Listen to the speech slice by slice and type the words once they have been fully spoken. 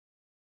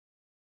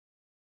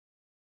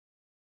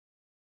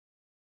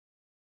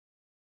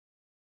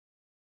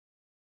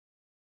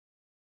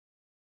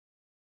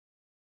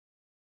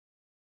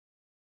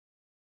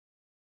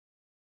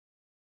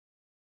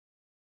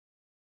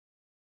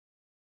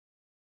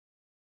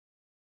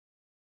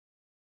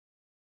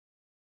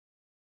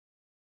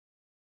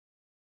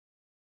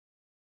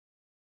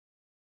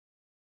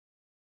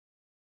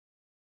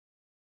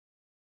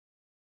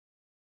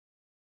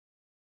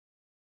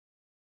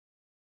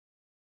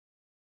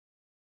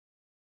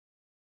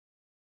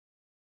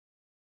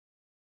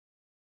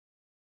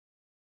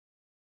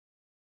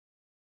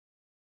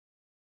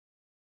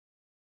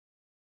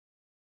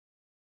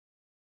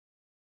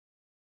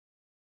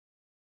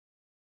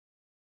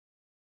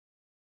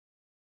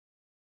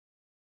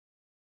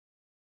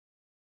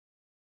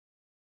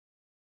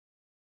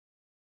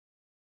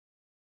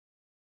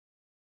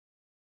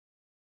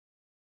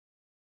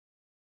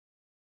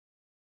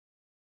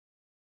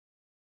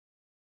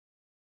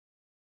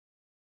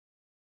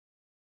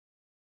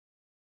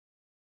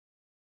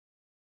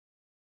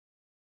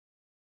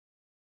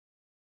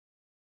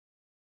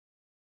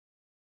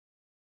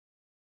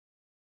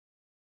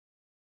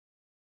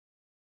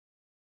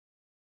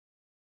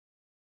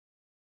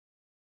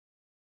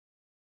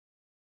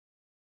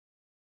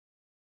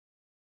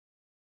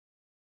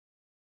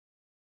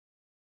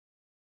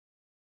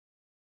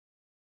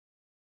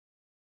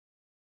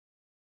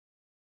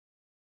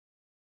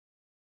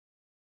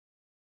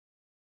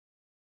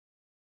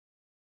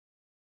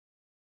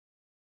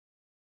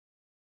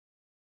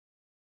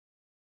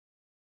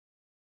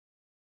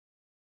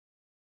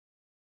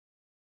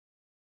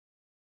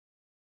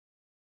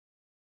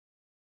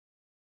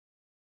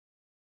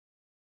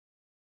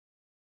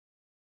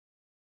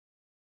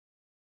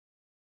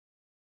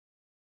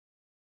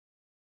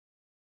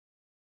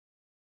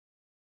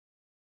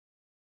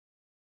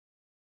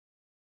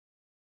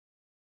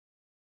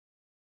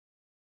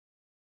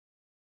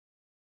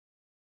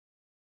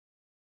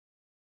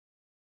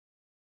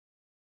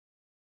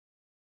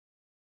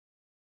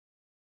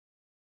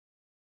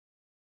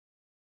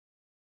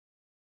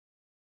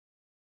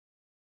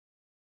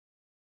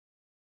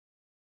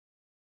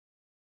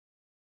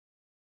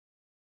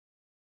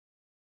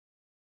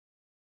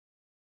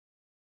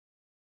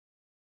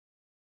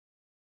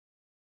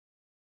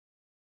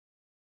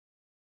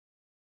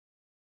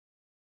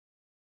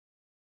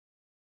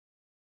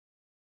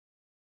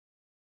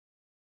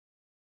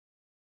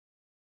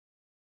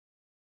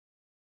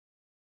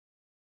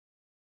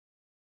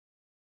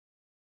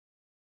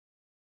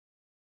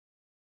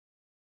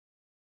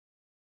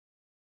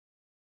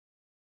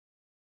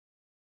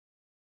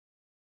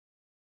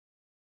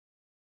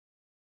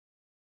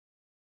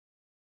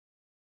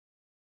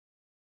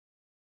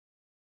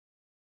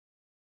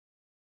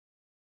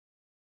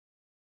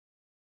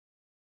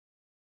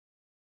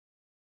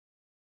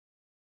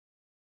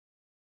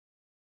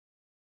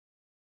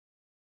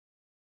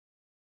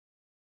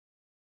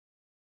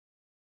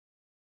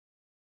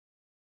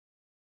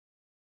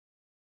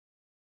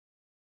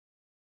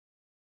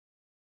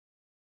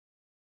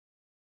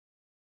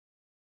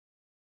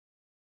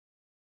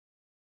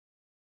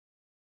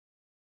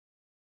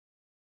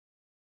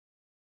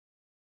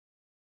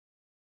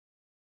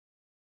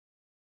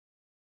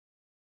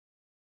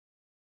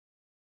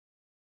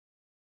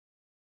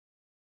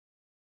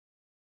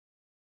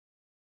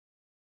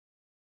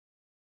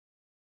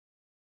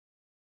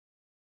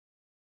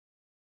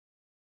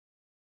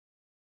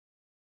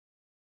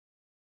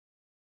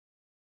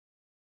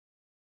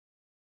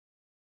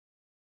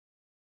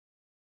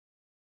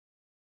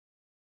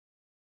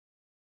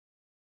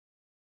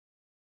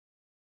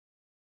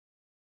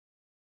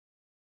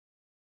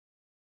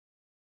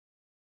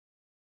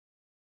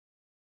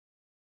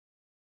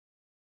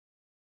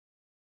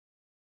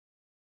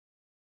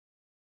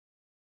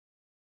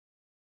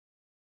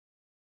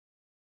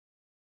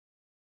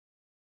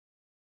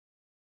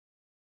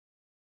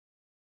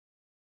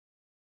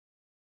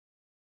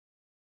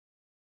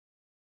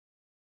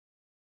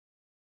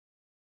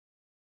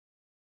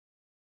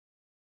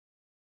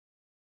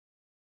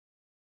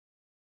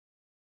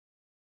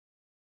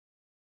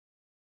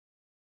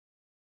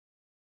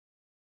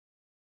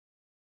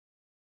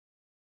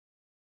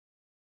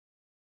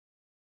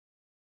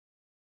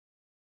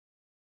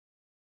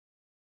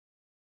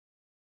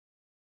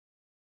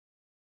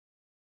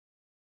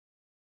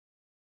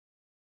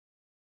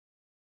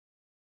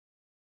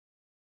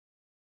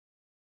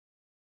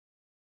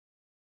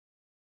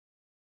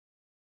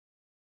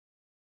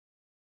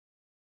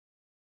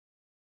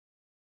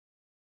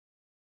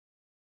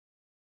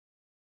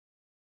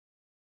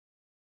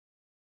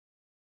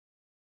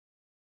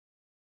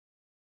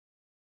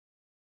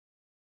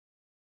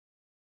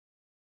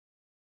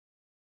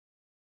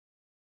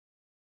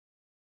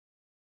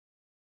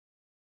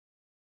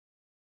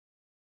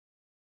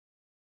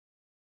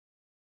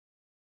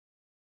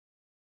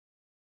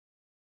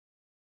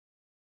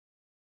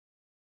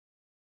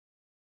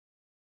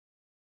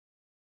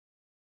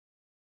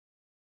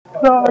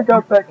No, I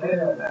got back in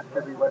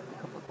after we went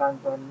a couple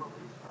times on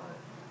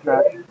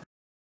trash.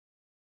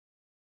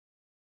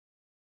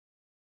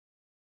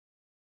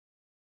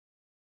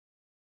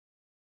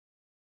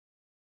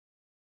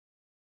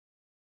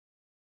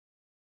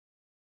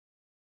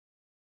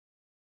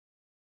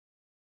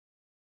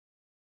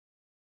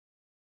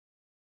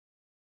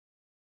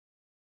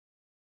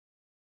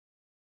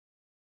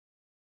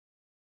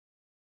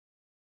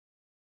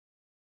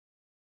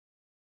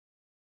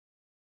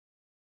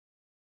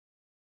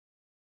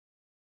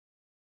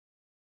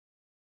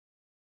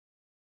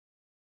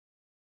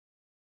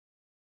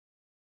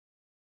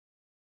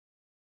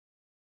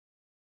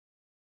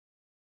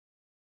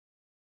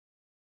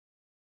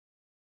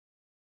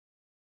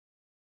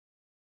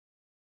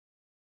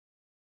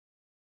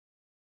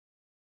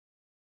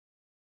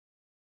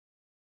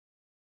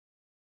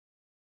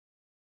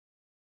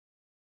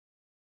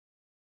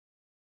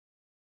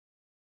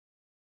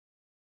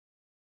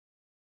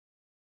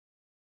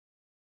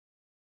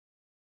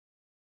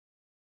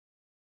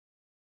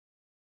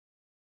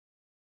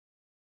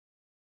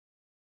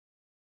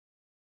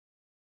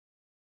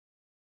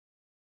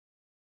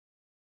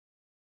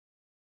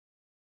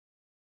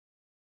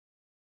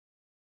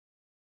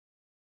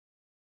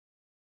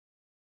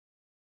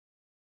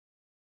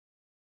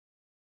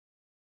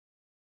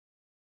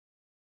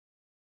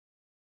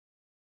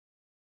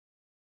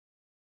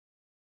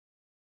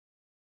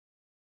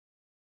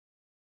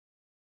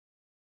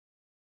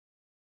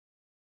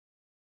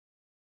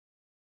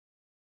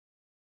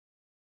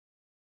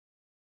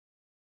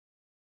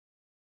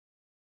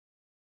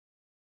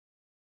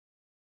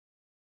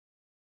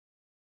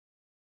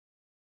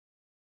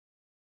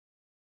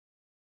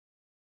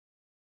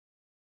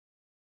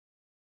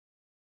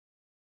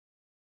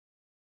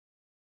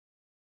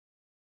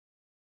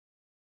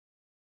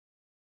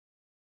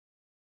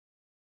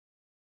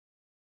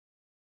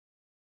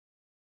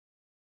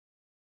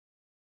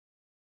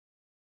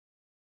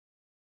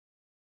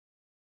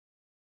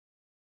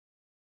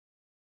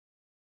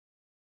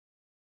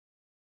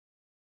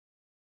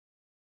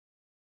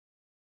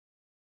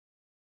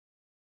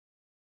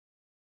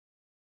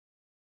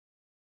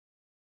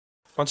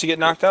 Once you get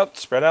knocked out,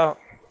 spread out.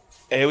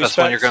 AoE That's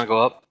when you're gonna go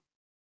up.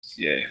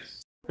 Yeah.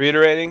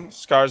 Reiterating,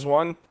 Scars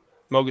 1,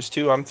 Mogus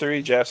 2, I'm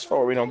 3, Jazz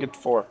 4. We don't get to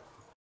 4.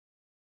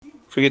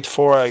 If we get to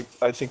 4,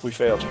 I think we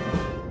failed.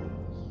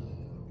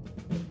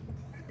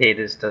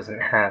 Ada's doesn't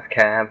have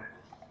cab.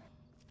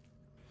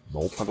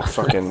 Nope.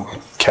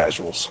 Motherfucking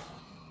casuals.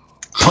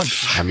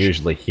 I'm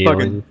usually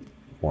healing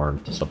or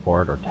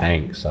support or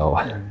tank, so.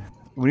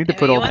 We need to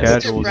put all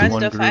casuals in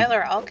one group.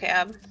 Defiler, all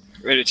cab.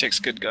 Ready takes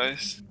good,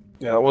 guys.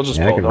 Yeah, we'll just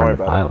Yeah, pull. Don't worry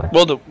about it.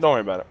 Don't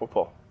worry about it. We'll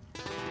pull.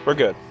 We're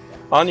good.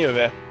 On you,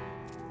 Eve.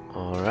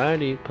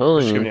 Alrighty,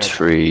 pulling.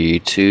 3,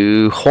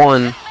 2,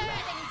 1.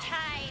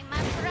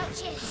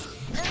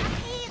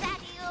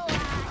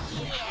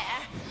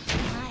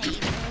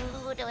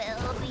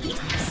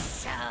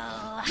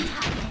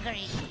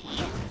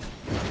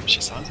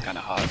 She sounds kind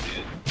of hot,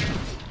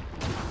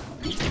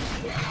 dude.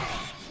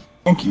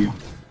 Thank you.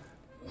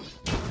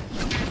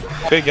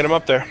 Okay, get him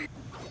up there.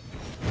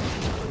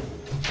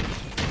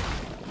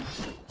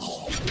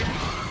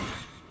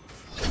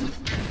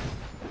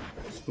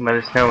 Let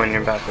us know when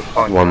you're about to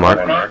spawn. One mark.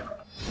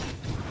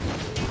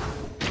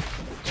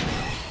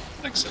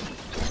 Excellent.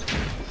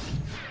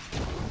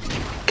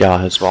 Gal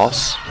his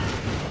boss.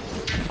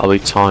 I'll be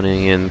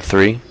taunting in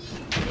 3.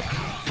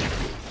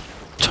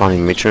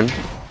 Taunting Matron.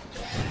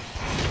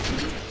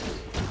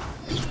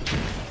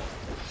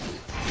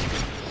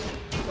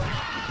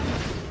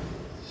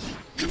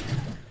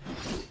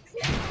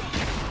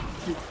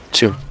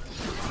 Two.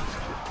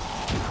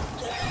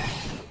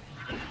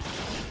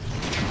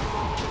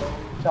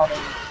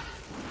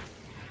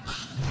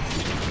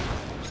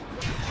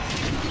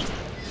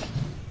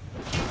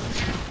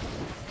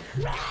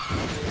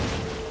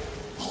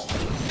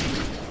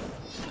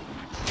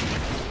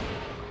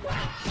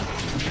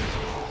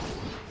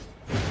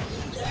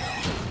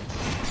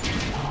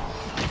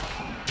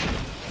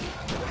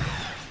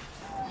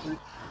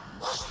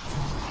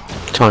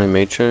 Tony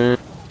Matron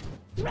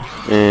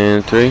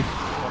and 3.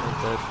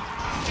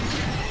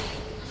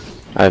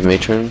 I have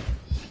Matron.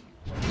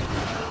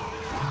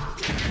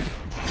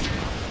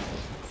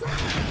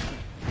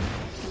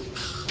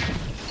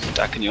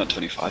 Stacking you on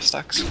 25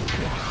 stacks.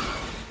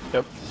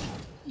 Yep.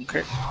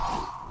 Okay.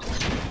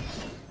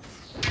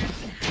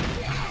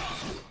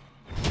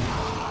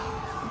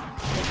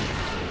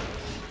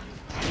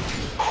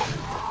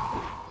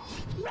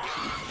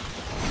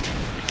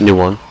 New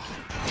one.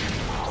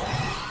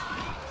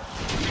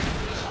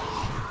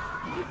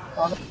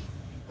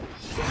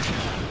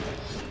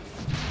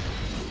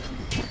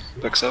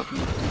 Books up.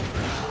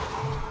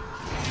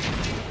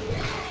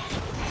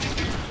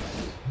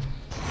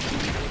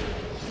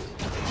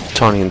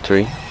 Tawny in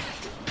 3.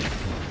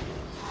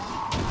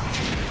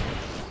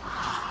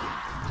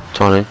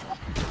 Tawny.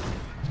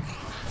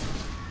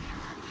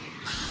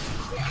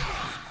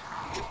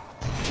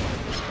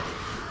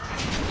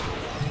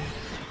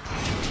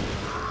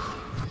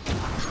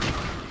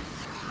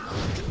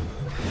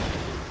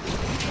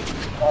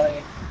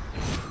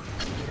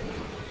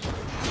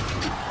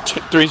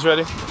 Three's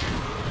ready.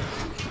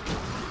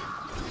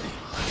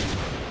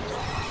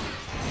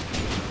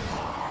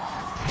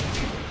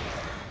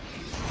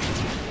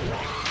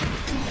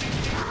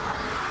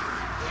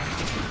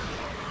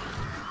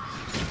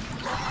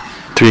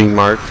 Three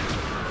mark.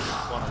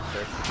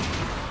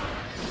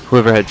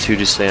 Whoever had two,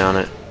 just stay on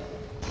it.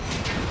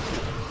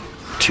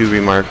 Two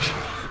remarked.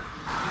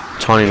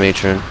 Tawny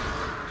Matron.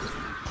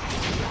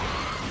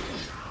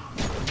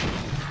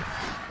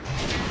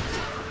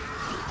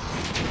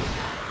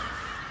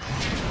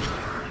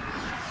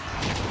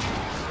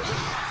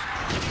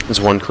 Is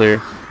one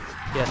clear?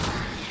 Yes.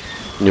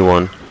 New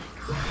one.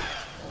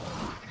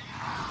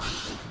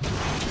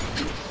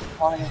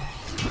 Tawny.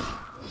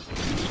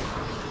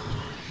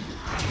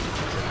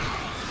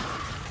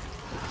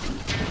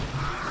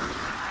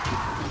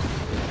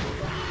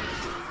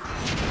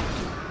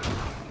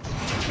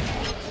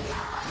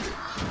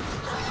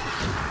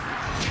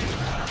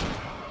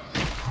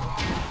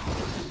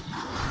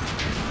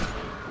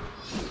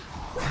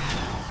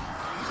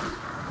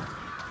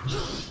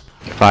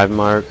 5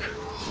 mark.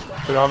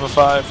 We don't have a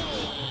 5.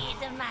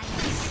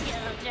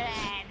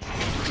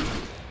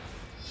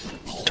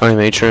 Tawny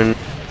Matron.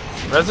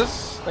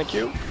 Resis, thank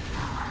you.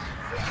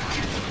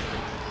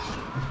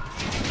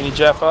 Can you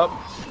Jeff up?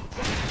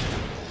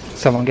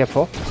 Someone get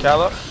full.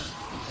 Callum?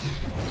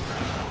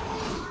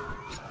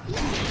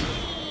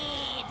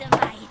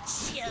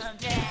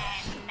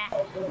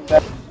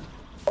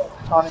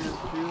 Tawny is 2.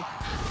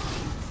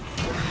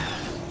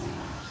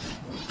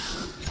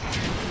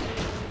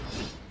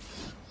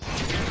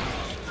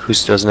 Who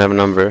doesn't have a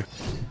number?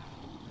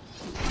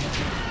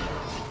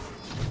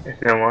 There's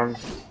no one.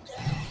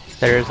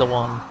 There is a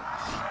 1.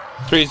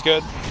 3's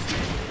good.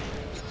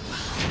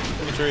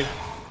 Give me 3.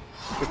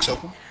 Looks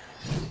open.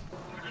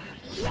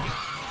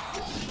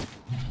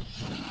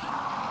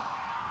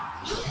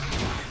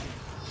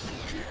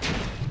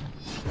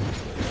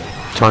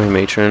 Tawny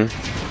Matron.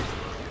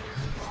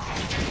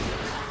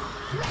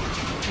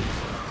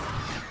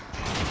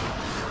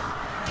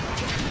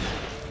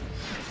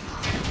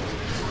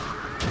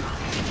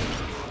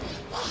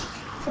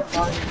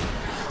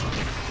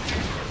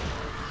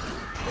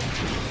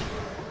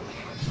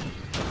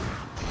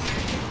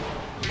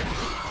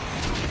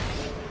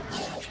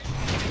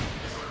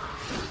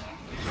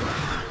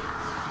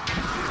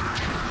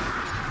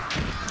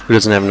 Who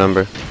doesn't have a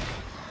number?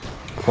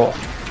 4.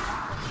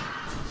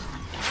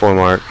 4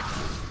 mark.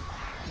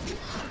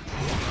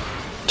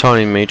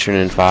 Tawny Matron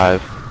in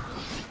 5.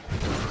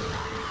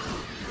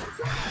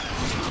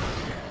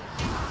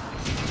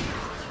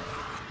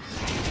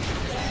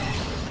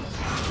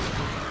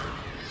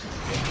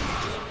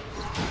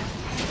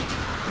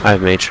 I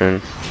have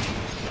Matron.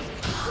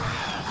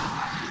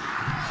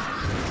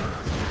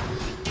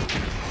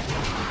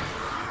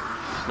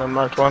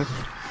 Unmarked 1.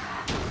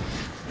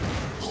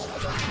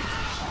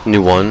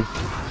 New 1.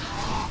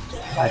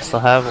 I still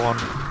have 1.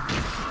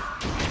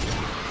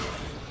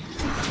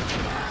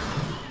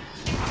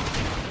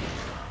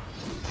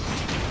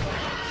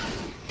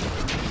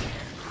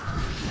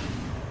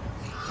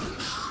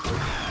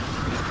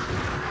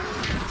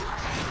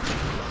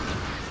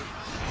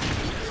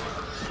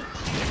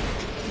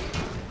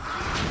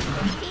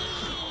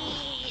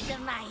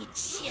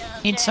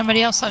 Need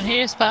somebody else on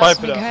here, spot.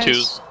 Wipe it up.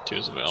 Guys.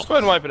 Two's available. Let's go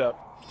ahead and wipe it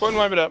up. Go ahead and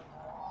wipe it up.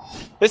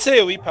 Let's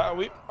say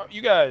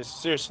you guys,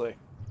 seriously,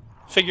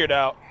 figure it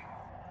out.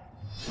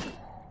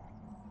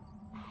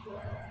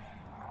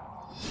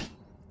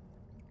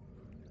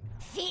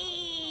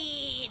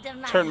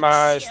 Turn my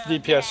eyes.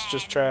 DPS is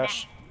just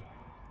trash.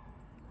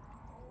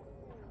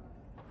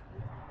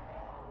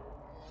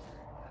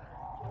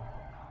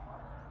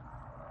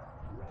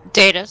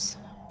 Datus,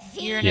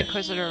 you're an Yeah.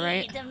 Inquisitor,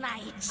 right?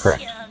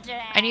 Correct.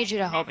 I need you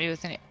to help me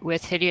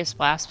with Hideous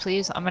Blast,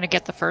 please. I'm gonna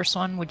get the first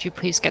one. Would you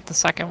please get the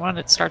second one?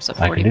 It starts at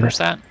I can do that.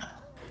 40%.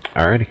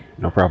 Alrighty,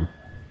 no problem.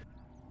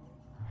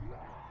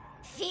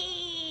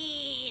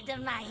 Feed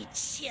my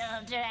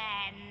children.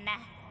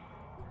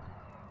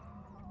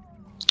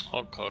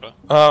 Oh, Coda.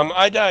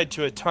 I died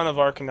to a ton of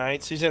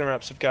Arcanites. These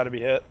interrupts have got to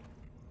be hit.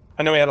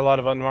 I know we had a lot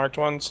of unmarked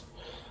ones,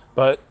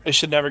 but it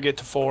should never get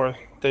to 4.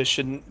 They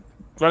shouldn't.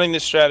 Running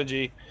this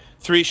strategy,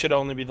 3 should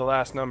only be the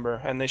last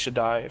number, and they should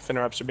die if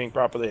interrupts are being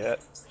properly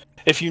hit.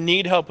 If you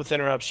need help with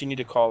interrupts, you need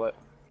to call it.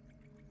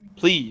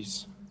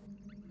 Please.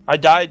 I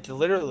died to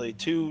literally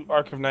 2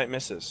 Arc of Night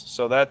misses,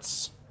 so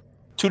that's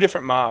 2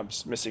 different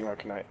mobs missing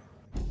Arcanite.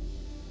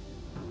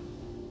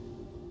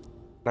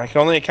 And I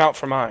can only account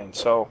for mine,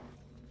 so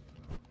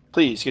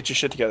please get your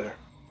shit together.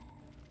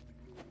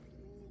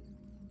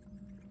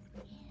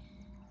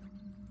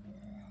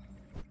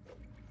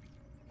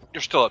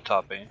 You're still up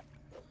top, eh?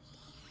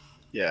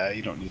 Yeah,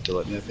 you don't need to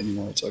let nip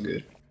anymore, it's all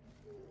good.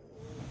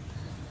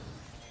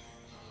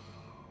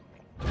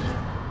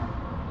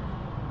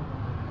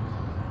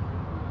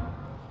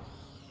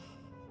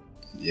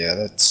 Yeah,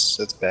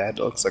 that's bad.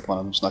 Looks like one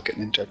of them's not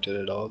getting interrupted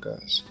at all,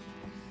 guys.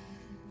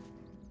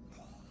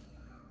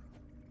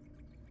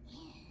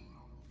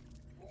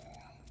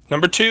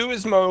 Number 2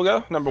 is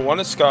Moga, number 1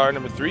 is Scar,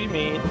 number 3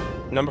 me,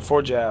 number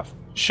 4 Jaff.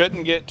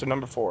 Shouldn't get to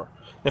number 4.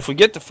 If we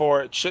get to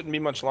 4, it shouldn't be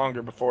much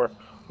longer before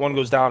one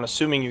goes down,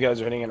 assuming you guys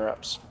are hitting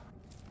interrupts.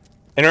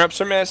 Interrupts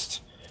are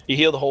missed, you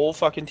heal the whole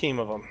fucking team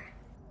of them.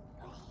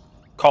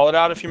 Call it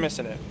out if you're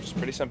missing it. It's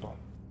pretty simple.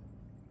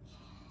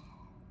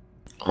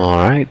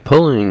 Alright,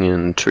 pulling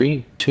in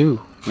 3, 2,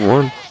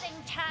 1.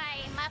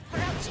 Time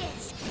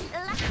approaches.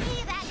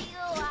 Lucky that you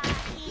are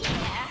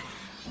here.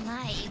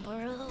 My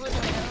brood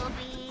will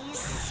be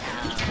so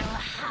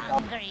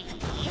hungry.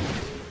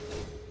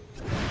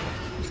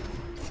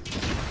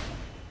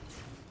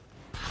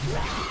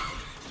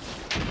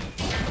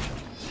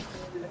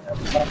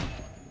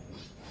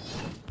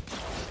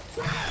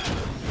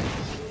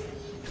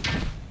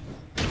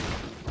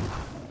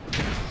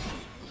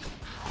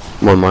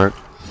 One mark.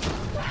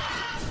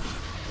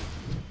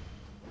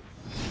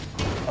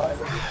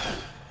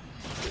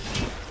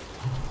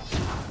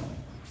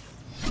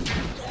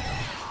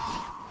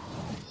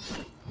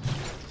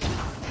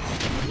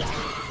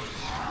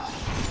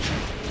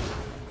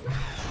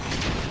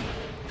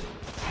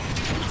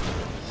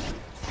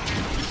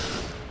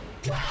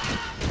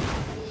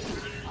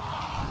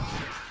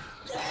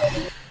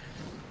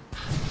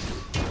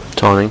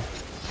 Taunting.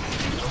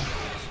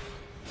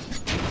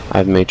 I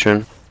have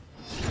matron.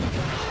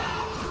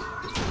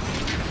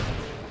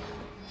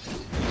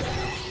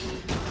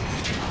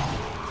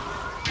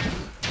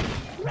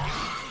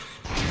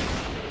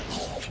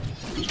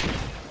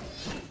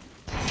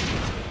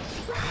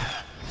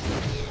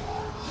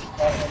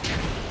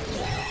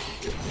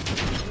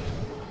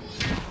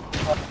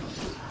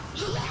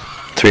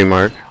 Three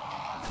mark.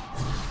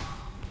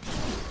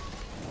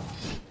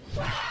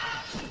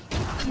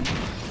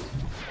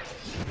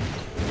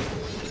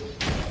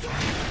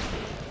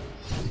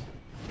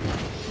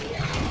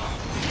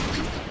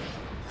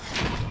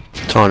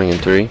 Taunting in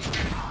 3.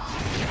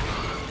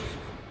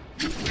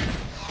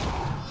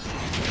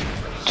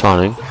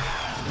 Taunting.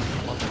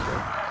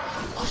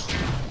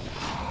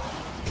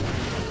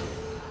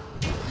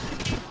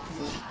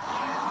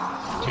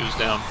 Two's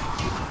down.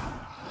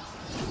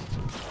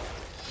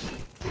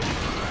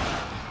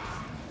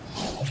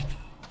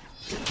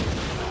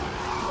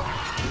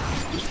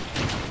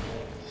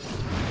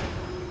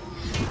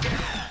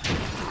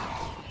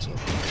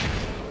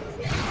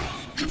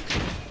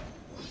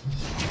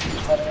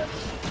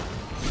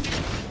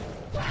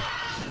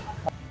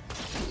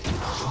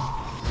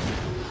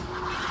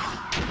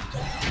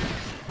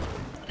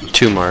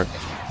 Two mark.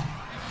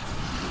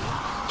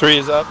 3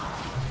 is up.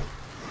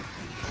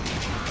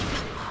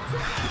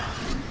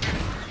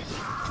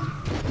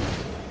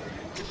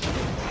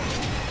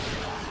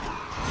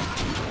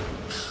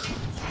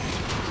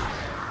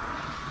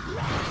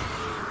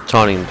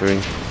 Taunting in 3.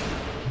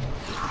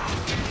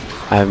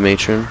 I have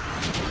matron.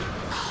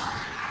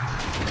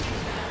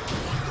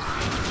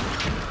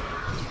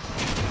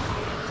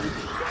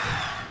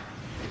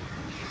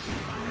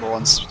 Number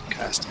one's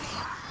casting.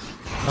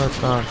 No,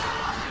 it's not.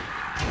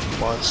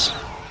 Was.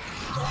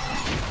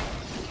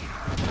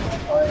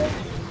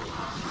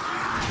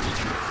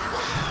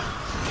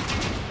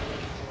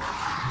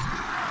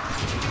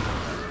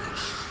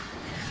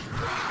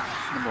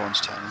 Number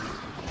one's tiny.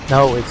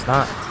 No, it's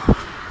not.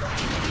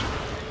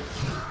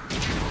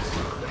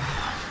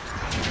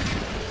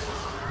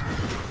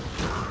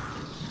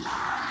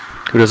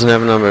 Who doesn't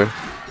have a number?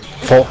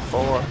 4.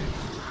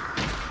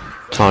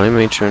 Taunting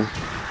matron.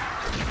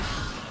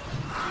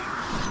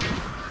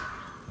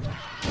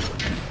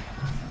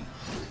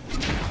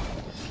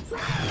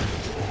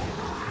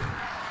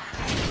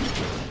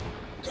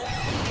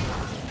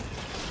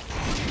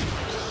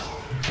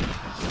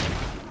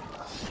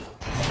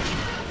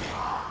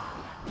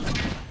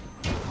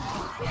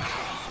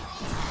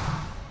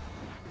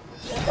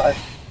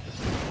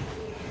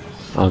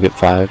 I'll get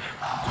 5.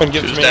 One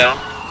gives Two's me. down.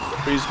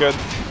 3's good.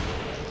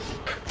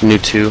 New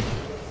 2.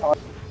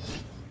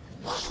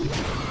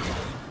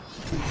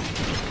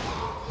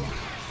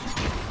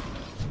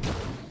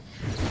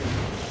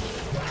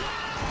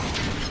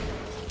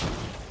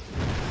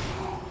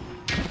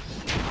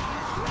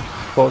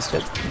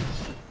 Posted.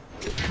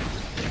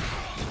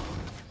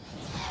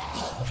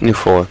 New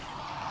 4.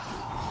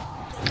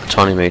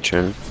 Taunting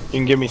matron. You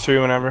can give me 3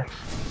 whenever.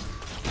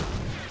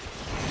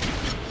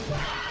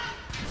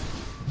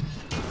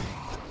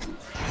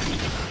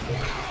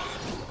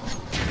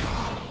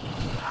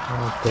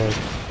 Okay.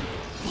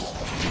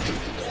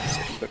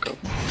 Look up.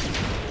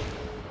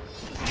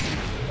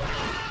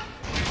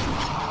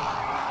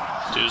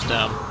 Two's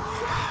down.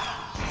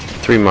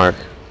 3 mark.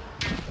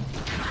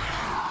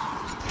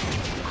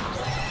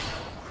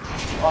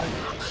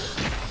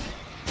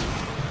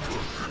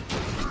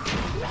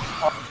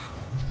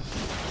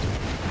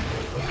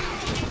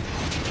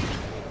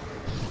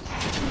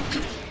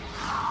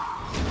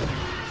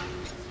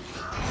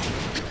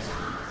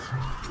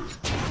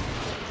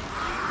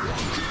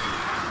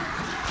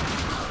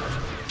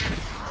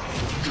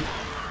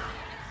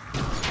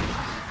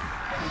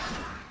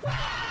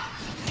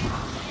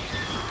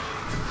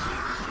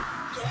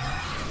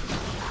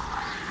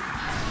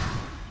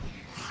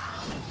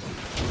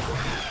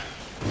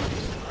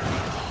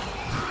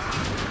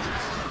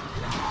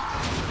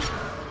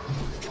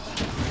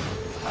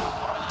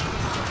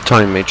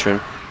 Tony Matron.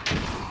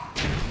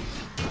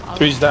 I'll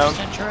 3's down.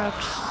 just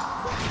interrupt.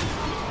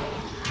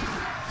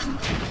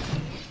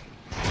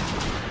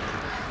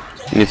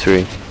 New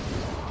 3.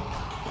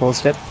 Full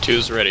step.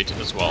 2's ready to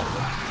as well.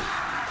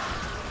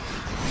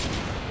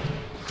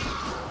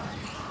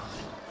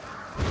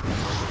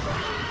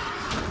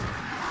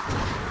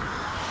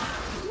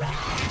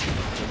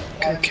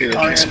 Kill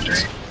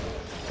messages.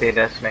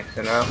 Thetis makes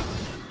it up.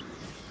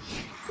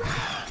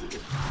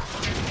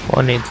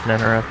 One needs an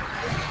interrupt.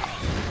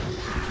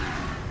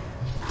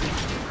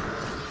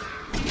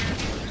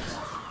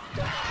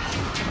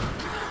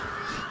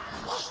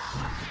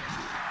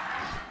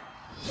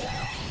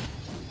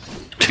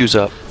 Two's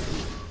up.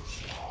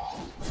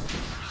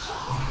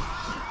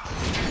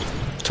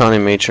 Tony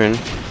Matron.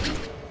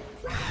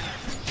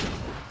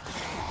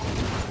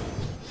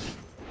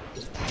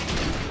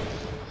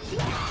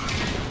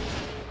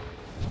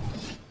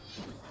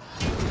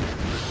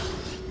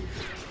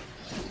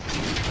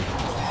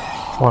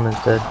 One is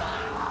dead.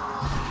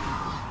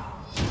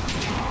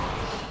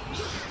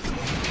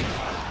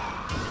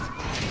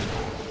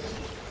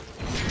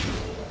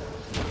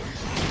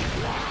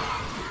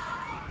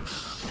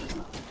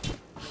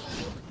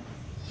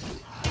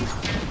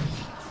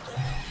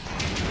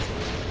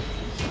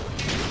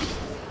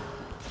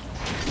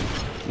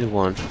 New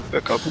 1.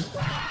 Back open.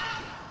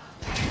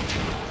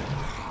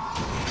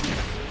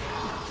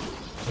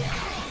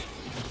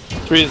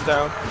 Three is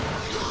down.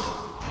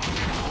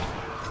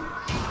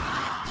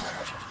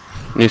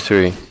 New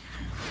 3.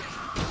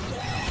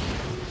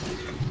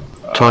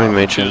 Tony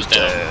Matron. 2's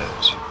down. Dead.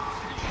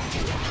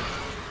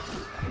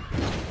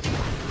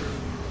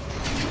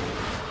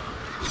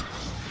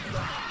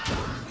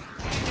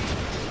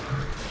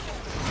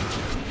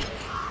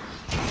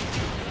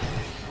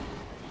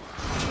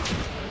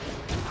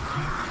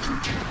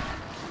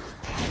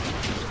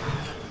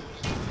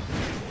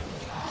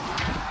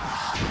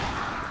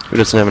 Who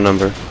doesn't have a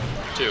number?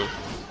 2.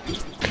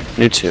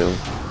 New 2.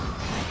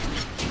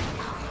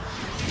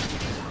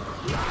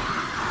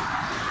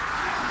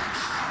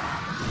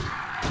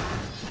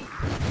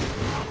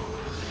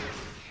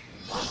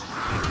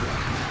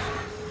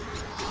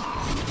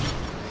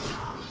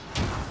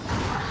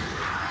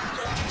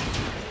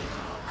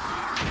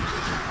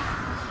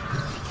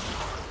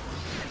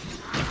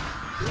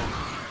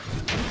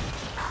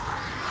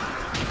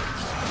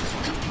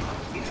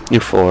 New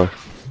 4.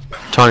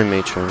 Tony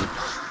Matron.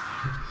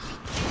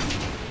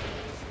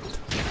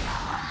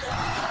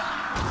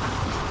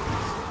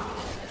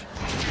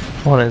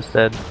 One is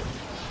dead.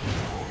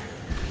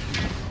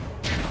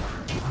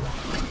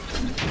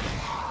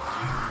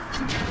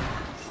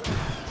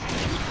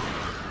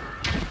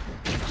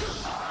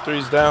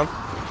 Three's down.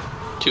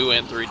 2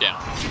 and 3 down.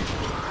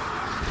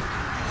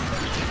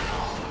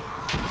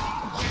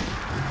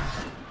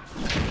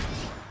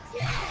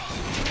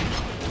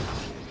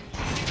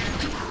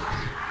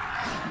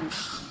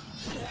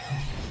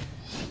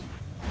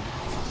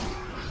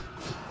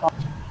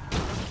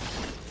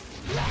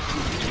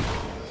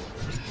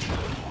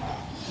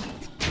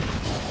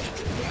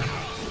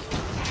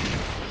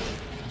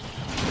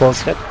 Full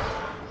step.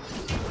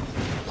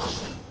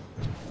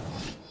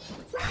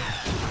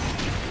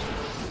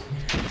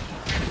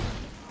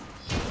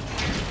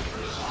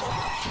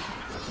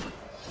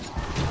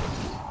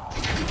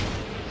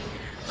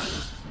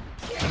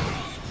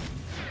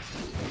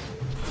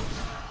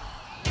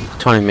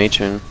 Tony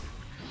Matron.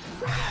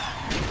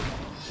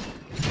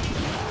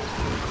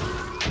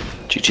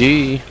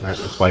 GG. Alright,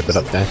 let's wipe it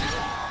up, guys.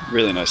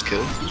 Really nice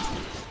kill.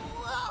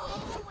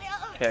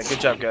 Yeah, good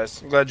job,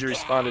 guys. I'm glad you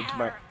responded to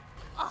my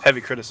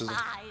heavy criticism.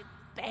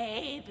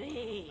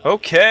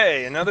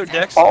 Okay, another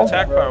Dex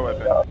attack power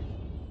weapon.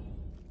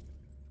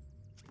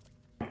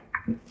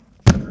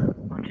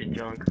 Bunch of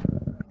junk.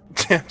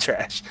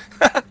 Trash.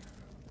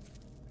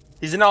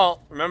 He's an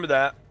alt, remember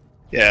that.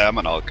 Yeah, I'm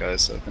an alt guy,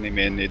 so if any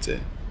man needs it.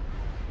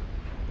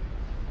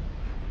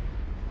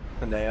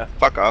 Linnea.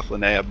 Fuck off,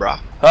 Linnea, brah.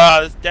 Ah,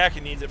 this Daki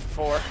needs it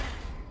for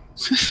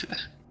 4.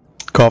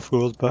 Cough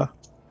rules, bro.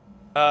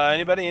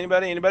 Anybody?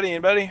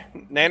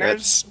 Nanners?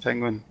 That's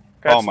Penguin.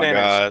 Congrats, Oh my Nanners.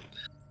 god.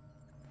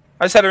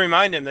 I just had to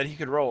remind him that he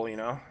could roll, you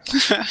know.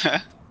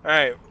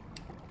 Alright.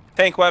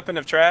 Tank weapon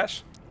of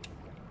trash.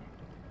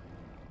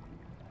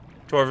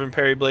 Dwarven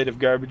parry blade of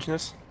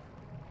garbageness.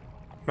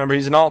 Remember,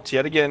 he's an alt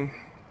yet again.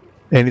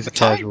 And he's a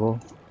Attack. casual.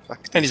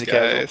 Fuck And these he's a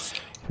casual. guys.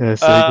 Yeah,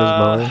 so he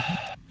goes melee.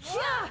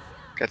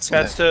 Got some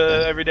That's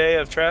to every day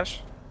of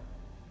trash.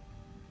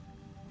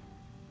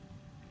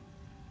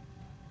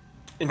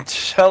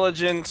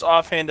 Intelligence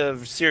offhand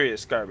of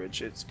serious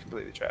garbage. It's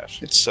completely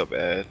trash. It's so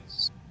bad.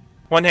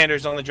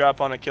 One-handers only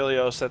drop on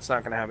Achilleos. That's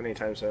not going to happen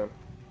anytime soon.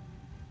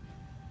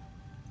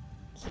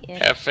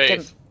 Have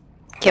faith.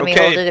 Can we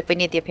Okay. hold it if we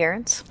need the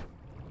appearance?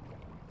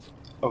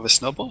 Of a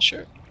snowball?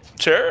 Sure.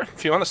 Sure,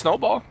 if you want a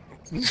snowball.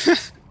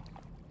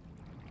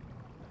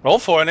 Roll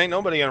for it. Ain't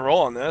nobody going to roll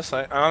on this.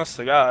 Honest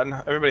to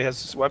God. Everybody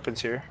has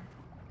weapons here.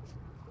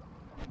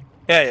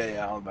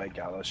 Yeah. I'll buy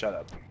Gala. Shut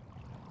up.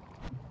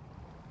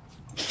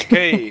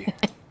 Okay.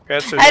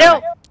 Congrats,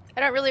 I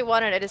don't really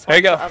want it. I just There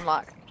want you it go. to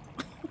unlock.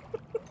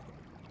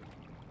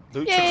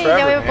 Loot Yay, took now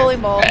forever, we have man.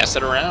 bowling ball. Pass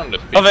it around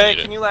if Oh, people Vay,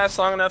 need can it. you last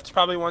long enough to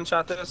probably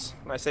one-shot this?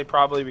 And I say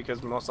probably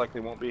because most likely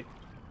won't be.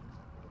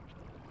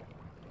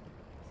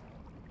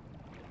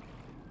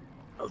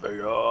 Oh, there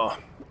you go.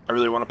 I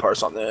really want to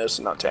parse on this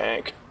and not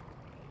tank.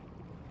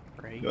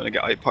 You wanna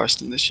get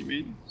outparsed in this, you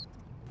mean?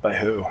 By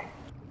who?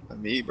 By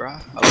me,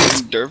 bruh. I'm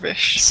in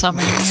Dervish.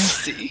 Summon you.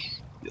 See?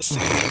 You'll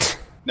see.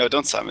 No,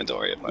 don't summon, don't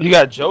worry about it. You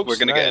got jokes We're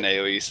gonna get an tonight.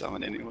 AoE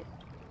summon anyway.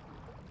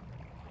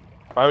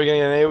 Why are we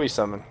getting an AoE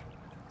summon?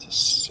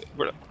 Just,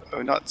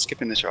 we're not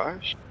skipping the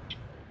charge.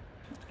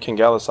 Can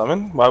Gala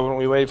summon? Why wouldn't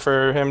we wait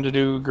for him to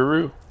do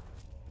Guru?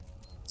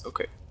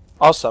 Okay.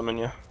 I'll summon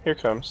you. Here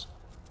comes.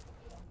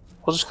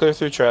 We'll just clear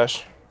through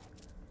trash.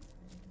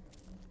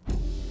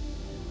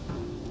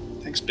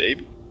 Thanks,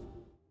 babe.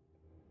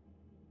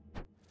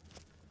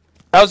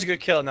 That was a good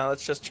kill. Now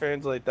let's just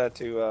translate that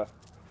to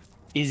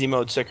easy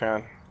mode sick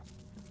round.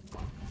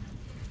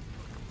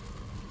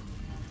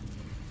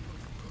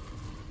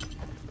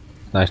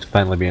 Nice to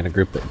finally be in a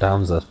group that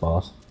downs this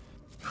boss.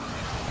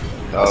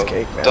 Oh,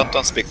 cake, man.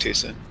 don't speak too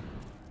soon.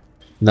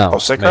 No. Oh,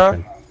 sick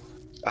Matron. round?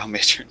 Oh,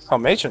 matron. Oh,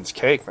 Matron's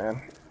cake,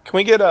 man. Can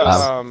we get a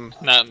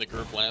Not in the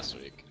group last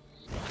week.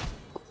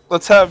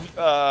 let's have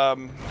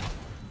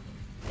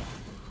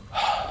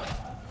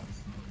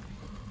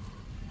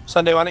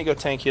Sunday. Why don't you go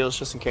tank heals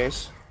just in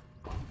case?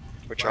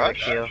 For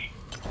charge? Kill.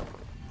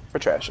 For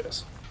trash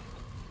is.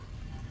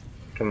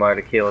 Tomorrow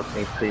to kill us,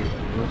 me, please.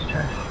 Let's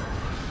try.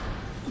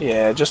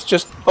 Yeah, just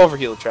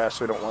overheal the trash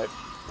so we don't wipe.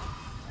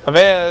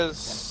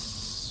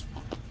 Avea's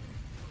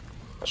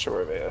not sure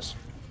where Avea is.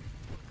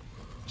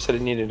 Said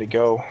he needed to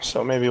go,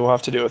 so maybe we'll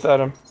have to do it without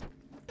him.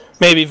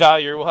 Maybe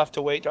Valier will have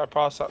to wait our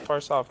parse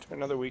off to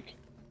another week.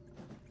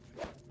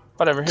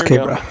 Whatever, here Okay,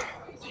 we go. bro.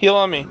 Heal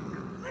on me.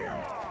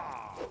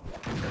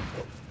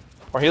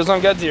 Or heals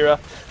on Godzilla.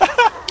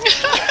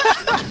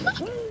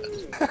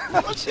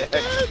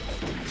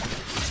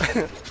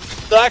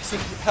 Relax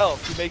with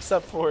health, he makes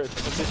up for it.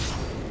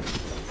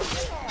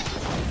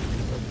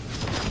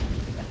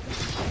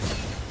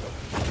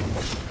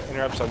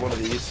 Interrupts on one of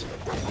these.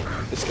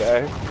 This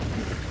guy.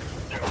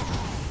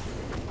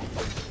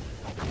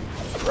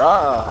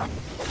 Rah!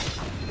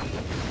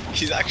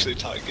 He's actually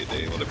targeted,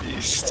 eh? What a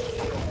beast.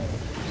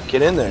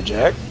 Get in there,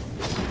 Jack.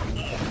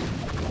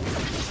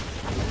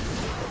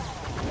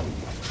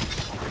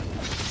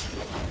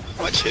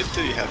 How much hit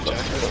did he have, Jack?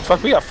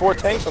 Fuck, we got 4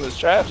 tanks on this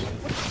trash.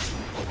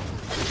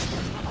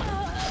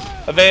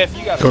 Avea, if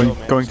you gotta Going- go,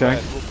 man. going just go tank.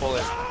 ahead, we'll pull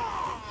it.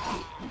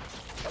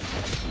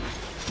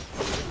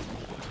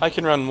 I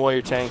can run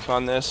warrior tank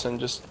on this and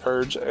just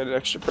purge, add an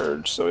extra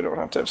purge, so we don't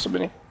have to have so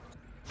many.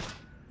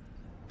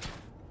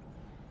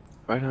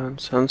 Right on,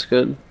 sounds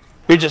good.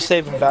 You're just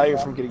saving value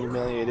from getting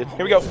humiliated.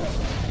 Here we go.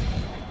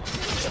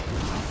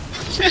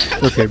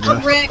 Okay, bro.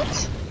 Correct.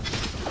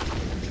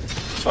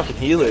 Fucking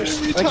healers.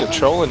 I think they're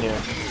trolling you.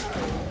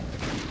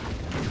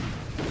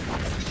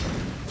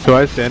 Do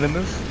I stand in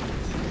this?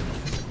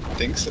 I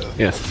think so.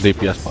 Yes,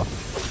 DPS buff.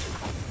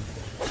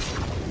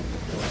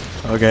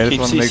 Okay, I Keep just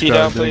want to make CC sure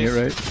down, I'm doing please.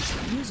 it right.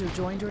 User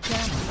joined your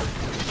channel.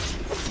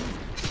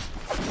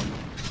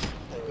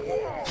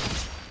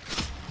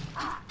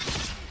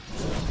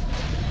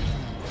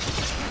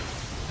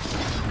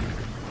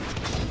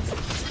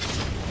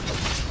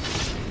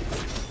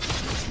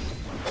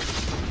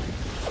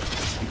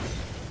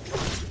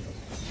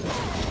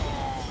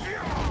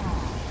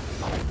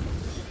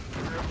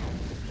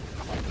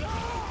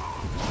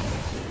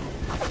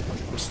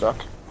 I'm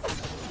stuck.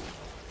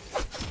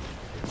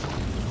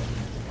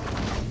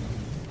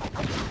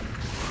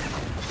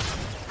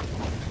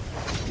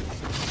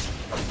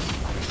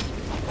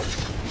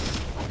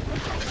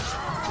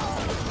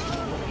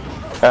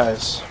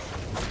 Guys.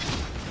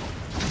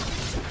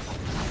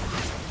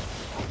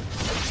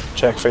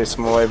 Jack, face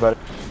him away, buddy.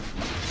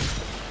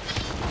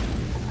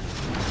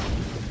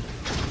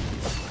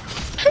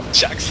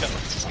 Jack's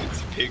health just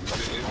gets pinged,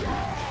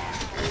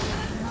 dude.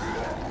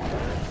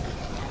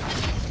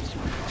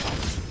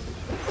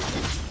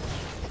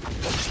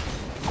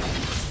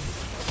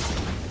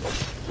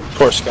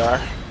 Poor Scar.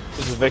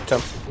 He's the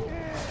victim.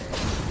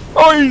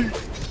 Oi!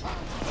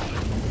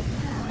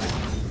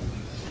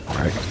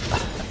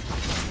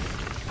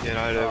 Get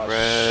out of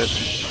red.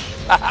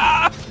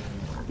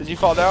 Did you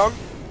fall down?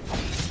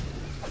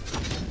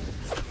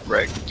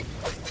 Wrecked.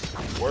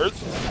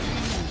 Words?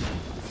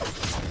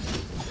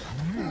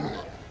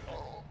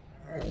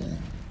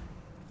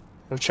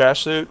 No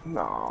trash suit?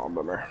 No,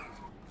 bummer.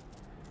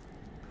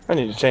 I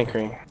need a tank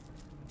ring.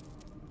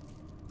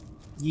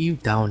 You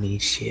don't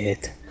need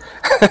shit.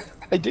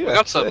 I do. We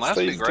got some that's last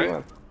what week, he's right?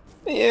 doing.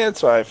 Yeah,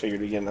 that's why I figured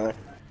to get another.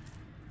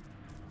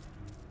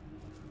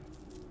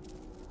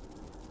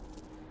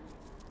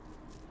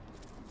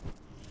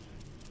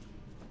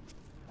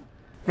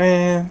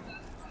 Man.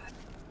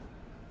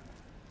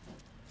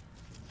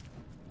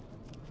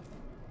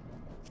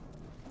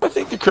 I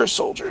think the cursed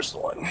soldier is the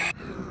one.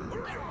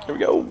 Here we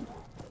go.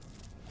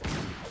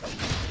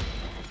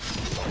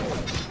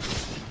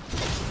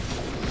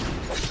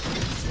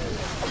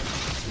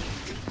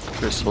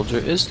 Chris Soldier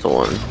is the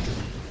one.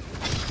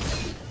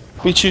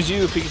 We choose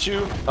you,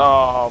 Pikachu.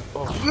 Oh,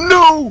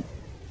 no!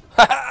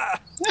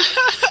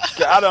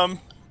 Got him.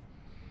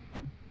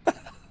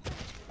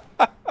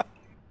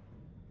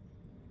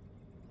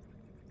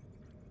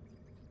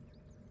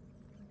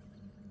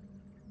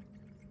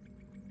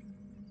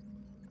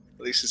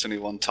 At least there's only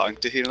one tank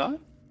to heal on.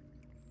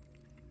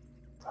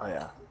 Oh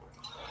yeah.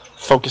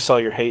 Focus all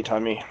your hate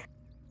on me.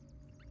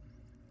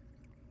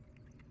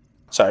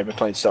 Sorry, I've been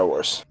playing Star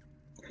Wars.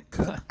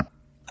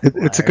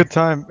 It's a good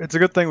time. It's a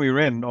good thing we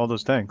ran all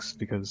those tanks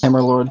because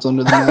Hammerlord's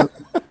under the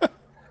map.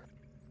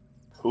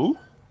 Who?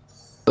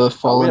 The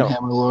fallen Oh,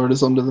 Hammerlord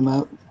is under the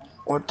map.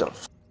 What the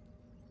f...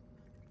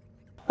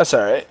 That's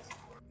alright.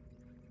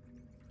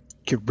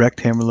 get wrecked,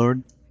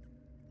 Hammerlord.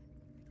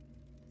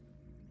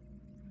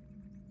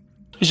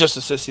 He's just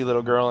a sissy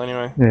little girl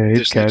anyway. Yeah, he's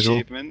There's casual. an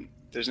achievement.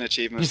 There's an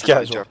achievement He's for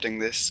casual. interrupting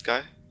this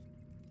guy.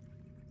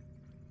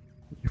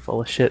 You're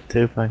full of shit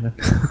too, Simon.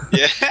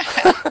 Yeah.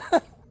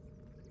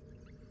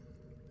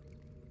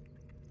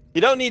 You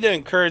don't need to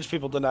encourage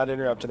people to not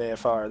interrupt an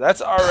AFR. That's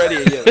already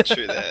a given.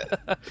 True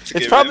that.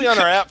 It's probably on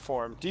our app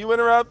form. Do you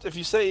interrupt? If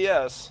you say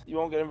yes, you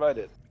won't get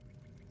invited.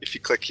 If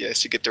you click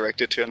yes, you get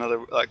directed to another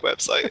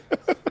website.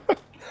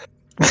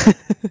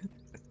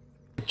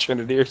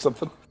 Trinity or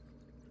something.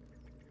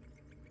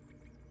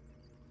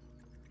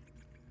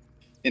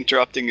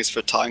 Interrupting is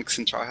for tanks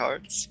and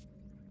tryhards.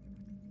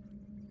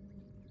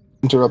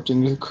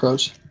 Interrupting the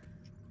crouch.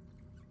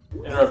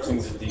 Interrupting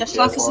is a DPS. The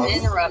fuck is an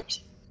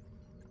interrupt?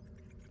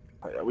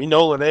 Oh, yeah, we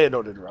know Linnea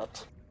don't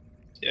interrupt.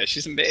 Yeah,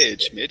 she's a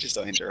mage. Mages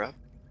don't interrupt.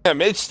 Yeah,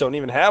 mages don't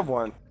even have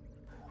one.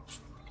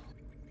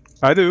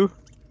 I do.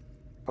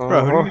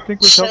 Bro, who do you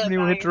think was Shut helping up, you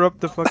Ryan. interrupt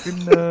the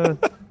fucking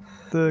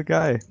the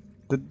guy?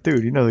 The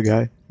dude, you know the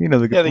guy. You know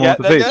the Yeah, guy. the one guy- with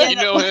the that face. guy? You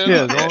know him.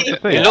 Yeah, the one with the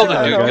face. You know the Yeah,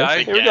 I new know.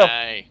 guy. Here we go.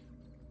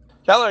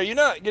 Keller, are you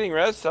not getting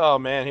rest? Oh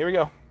man, here we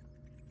go.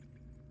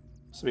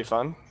 This will be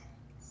fun.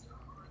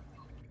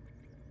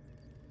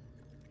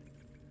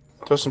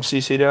 Throw some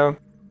CC down.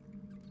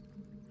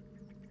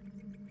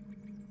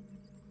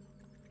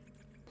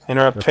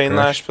 Interrupt Pain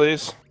Refresh. Lash,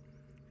 please.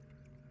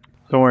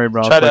 Don't worry,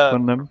 bro. I'll Try flex to-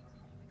 on them.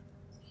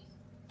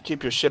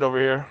 Keep your shit over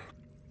here.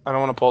 I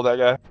don't want to pull that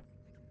guy.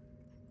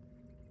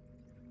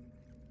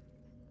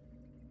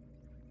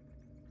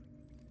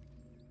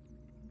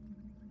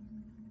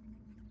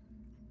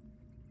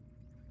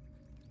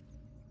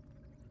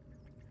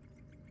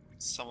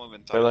 Someone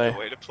been talking Really? about a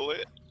way to pull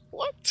it.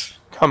 What?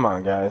 Come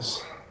on, guys.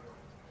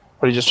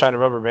 What, are you just trying to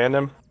rubber band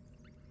him?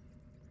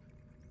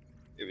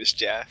 It was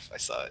Jeff. I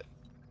saw it.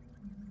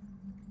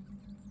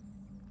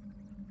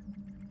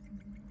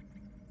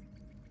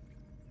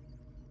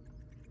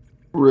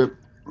 Rip.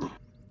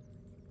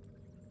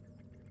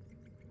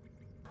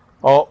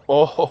 Oh,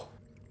 oh.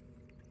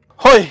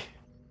 Hoi!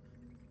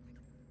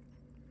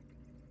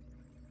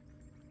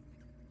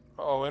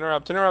 Oh,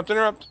 interrupt.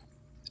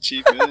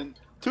 Achievement.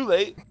 Too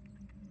late.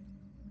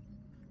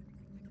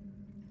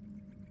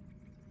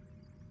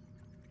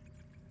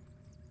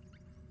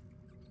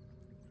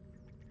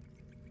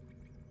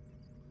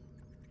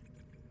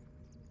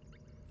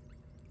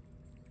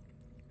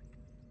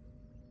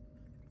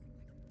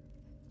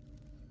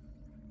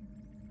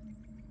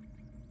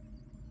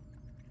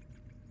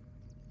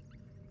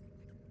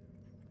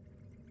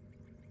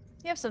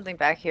 You have something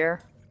back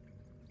here.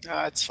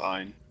 Ah, it's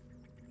fine.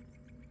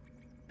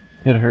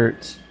 It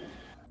hurts.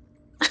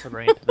 The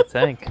rain to the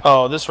tank.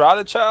 Oh, this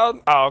rotted child?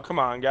 Oh, come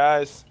on,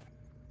 guys.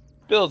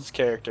 Builds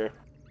character.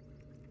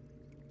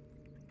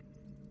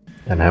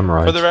 And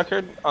hemorrhoids. For the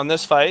record, on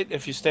this fight,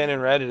 if you stand in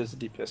red, it is a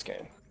DPS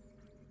gain.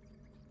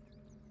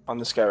 On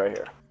this guy right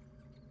here.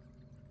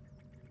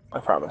 I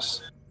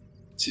promise.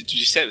 So, did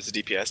you say it was a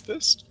DPS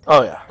boost?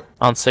 Oh, yeah.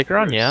 On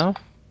Sikaron, yeah?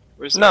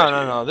 Where's No, that no,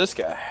 here? no, this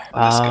guy.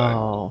 This guy.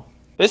 Oh.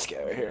 This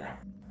guy right here.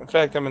 In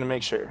fact, I'm going to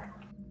make sure.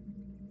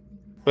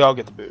 We all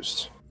get the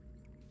boost.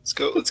 Let's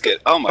go. Let's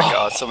get. Oh my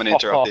god! Someone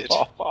interrupted.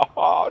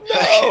 Oh,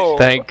 no.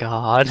 Thank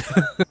God.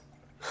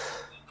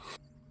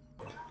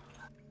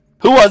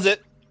 Who was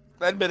it?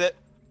 Admit it.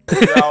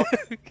 You're out.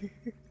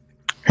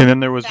 And then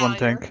there was one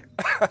Value. tank.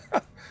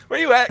 Where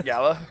you at,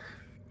 Gala?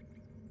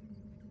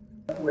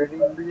 Waiting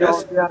for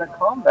y'all to be out of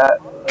combat.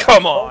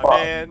 Come on,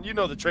 man. You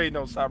know the trade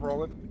don't stop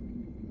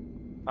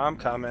rolling. I'm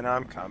coming.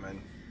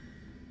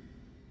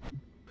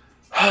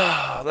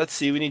 Let's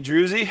see. We need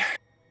Druzy.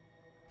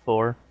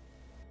 4.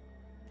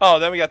 Oh,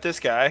 then we got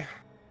this guy.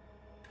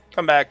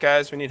 Come back,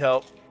 guys. We need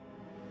help.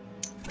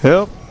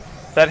 Help.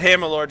 That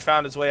Hammerlord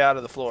found his way out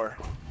of the floor.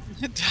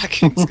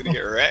 Dakin's gonna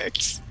get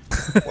wrecked.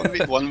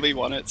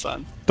 1v1 it,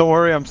 son. Don't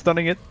worry, I'm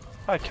stunning it.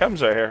 Hi,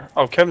 Kem's right here.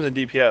 Oh, Kem's in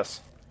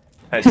DPS.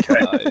 Nice, Kem.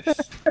 Nice.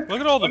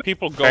 Look at all the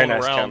people Very going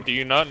nice, around. Cam. Do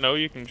you not know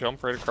you can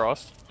jump right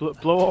across?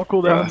 Blow all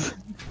cooldowns.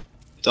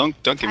 Don't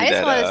give me I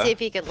just that. wanted to see if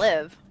he could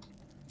live.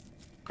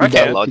 I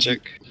that can.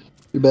 logic.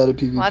 You're bad at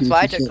PvP Well, that's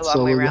why I if you took can't the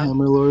long way solo the around.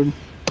 Hammerlord.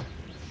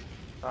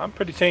 I'm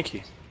pretty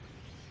tanky.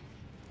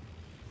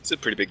 It's a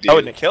pretty big I deal.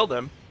 wouldn't have killed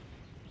him,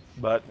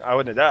 but I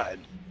wouldn't have died.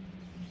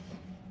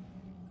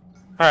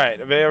 Alright,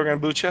 Avea, we're gonna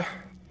boot you.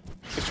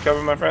 Get your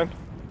cover, my friend.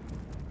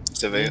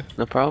 Sevilla.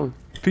 No problem.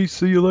 Peace,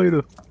 see you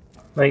later.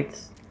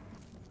 Mates.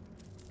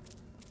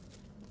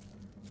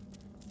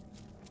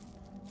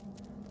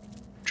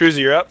 Druzy,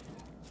 you're up.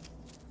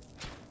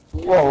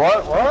 Whoa,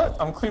 what?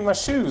 I'm cleaning my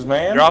shoes,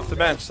 man. You're off the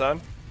bench,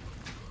 son.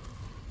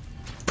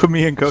 Put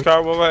me in, coach.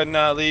 Scar, we'll go ahead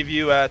and leave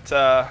you at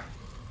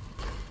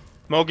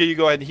Moga. You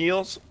go ahead and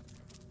heals.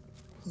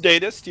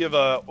 Datus, do you have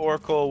a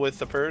Oracle with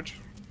the Purge?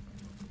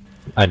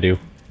 I do.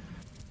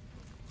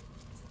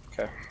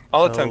 Okay.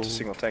 I'll attempt to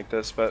single tank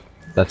this, but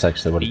That's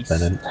actually what it's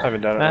been in. I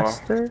haven't done it in a while.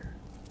 Master?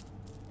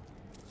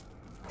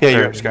 Yeah,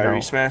 you're Or up, Sky no?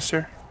 Reese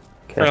Master.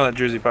 Okay. We're gonna let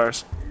Druzy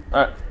parse.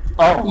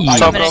 Oh,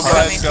 Soko, go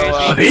ahead and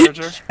go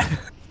Forger.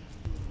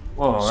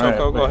 Whoa,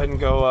 Soko, go ahead and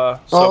go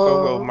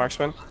Soko, go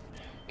Marksman.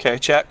 Okay,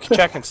 chat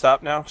can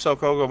stop now.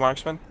 Soko, go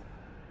Marksman.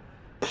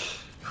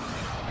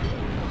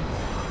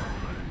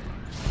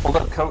 Hold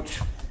up, coach.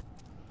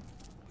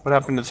 What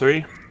happened to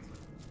 3?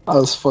 I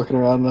was fucking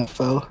around and I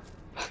fell.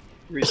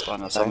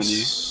 Respawn, I'll summon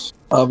you.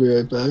 I'll be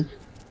right back.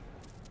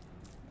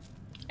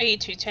 Are you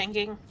two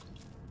tanking?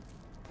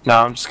 No,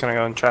 I'm just gonna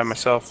go and try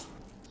myself.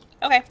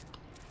 Okay.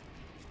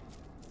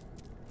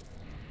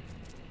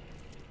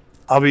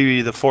 I'll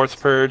be the 4th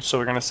Purge, so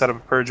we're gonna set up a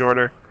Purge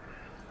order.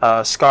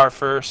 Scar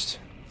first,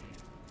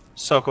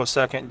 Soko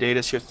second,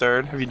 Datus your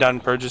 3rd. Have you done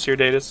Purges here,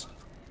 Datus?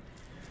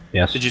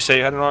 Yes. Did you say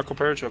you had an Oracle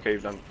Purge? Okay,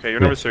 you've done. Okay, you're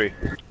number 3.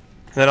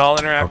 Then I'll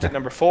interact at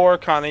number 4.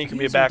 Connie, you can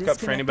be a backup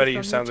for anybody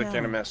who sounds like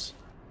they're gonna miss.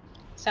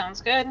 Sounds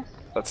good.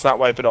 Let's not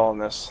wipe it all in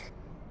this.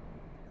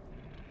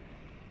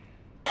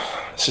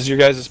 This is your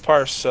guys'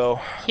 parse, so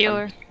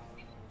Healer.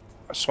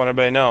 I just want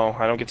everybody to know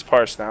I don't get to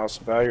parse now,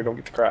 so Valor don't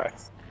get to cry.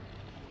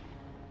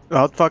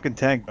 I'll fucking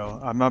tank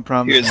though. I'm not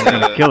promising Here's I'm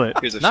gonna a- kill it.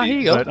 here's a Nah, here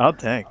you go. But I'll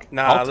tank.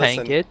 Nah, I'll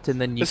listen, tank it,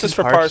 and then you this can is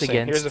for parse parsing.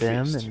 against Here's a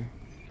them. feast. And...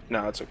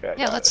 No, it's okay. I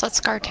Yeah, got let's it. let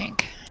Scar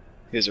tank.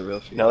 Here's a real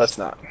feast. No, that's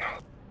not.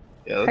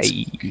 Yeah, let's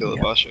Hey. kill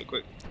the boss real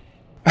quick.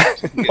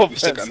 No we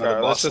still got offense, another Scar.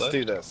 Let's boss just left.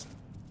 do this.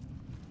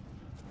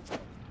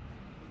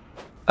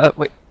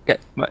 Wait,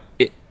 get my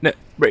no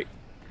break.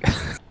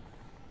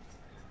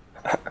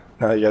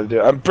 No, you gotta do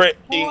it. I'm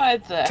breaking.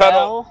 What the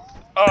tunnel.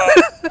 hell?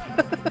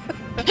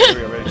 Here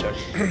we go, ready, check.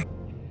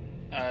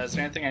 Is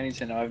there anything I need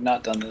to know? I've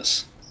not done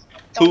this.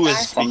 Who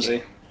is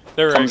Clumsy?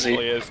 There Clumsy.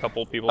 actually is a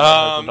couple people that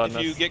haven't done If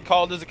this. you get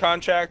called as a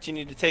contract, you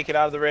need to take it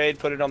out of the raid,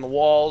 put it on the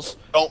walls.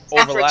 Don't After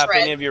it's overlap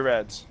red. any of your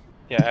reds.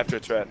 Yeah, after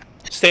it's red.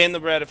 Stay in the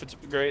red if it's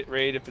great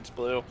raid, if it's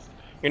blue.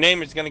 Your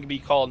name is going to be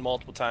called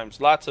multiple times.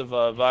 Lots of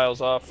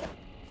vials off.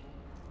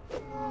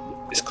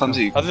 Is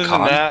Clumsy Other than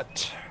Con?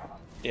 that,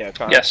 yeah,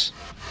 con. Yes.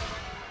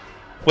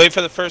 Wait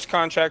for the first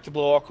contract to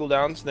blow all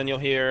cooldowns, then you'll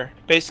hear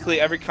basically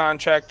every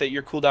contract that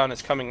your cooldown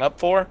is coming up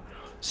for,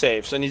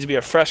 save. So it needs to be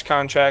a fresh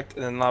contract,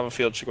 and then lava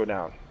field should go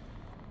down.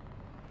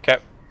 Okay.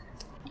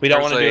 We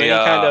don't want to do any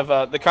kind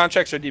of the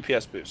contracts are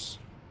DPS boosts.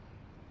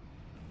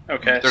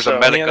 Okay. There's so a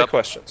medic Any other up.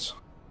 questions?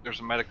 There's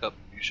a medic up.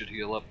 You should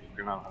heal up if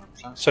you're not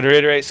 100%. So to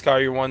reiterate,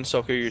 Scar your 1,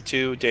 Soko your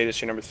 2, Datus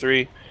your number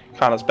 3,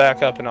 Kana's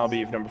backup, and I'll be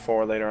your number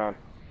 4 later on.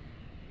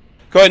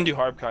 Go ahead and do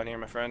Harbcon here,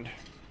 my friend.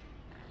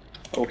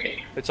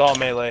 Okay. It's all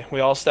melee.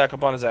 We all stack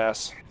up on his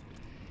ass.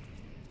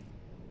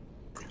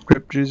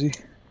 Grip Juicy.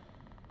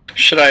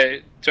 Should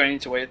I? Do I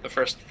need to wait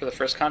for the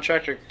first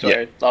contract, or do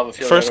I lava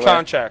field First right away?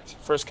 contract.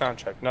 First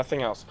contract.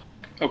 Nothing else.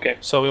 Okay.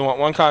 So we want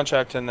 1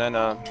 contract and then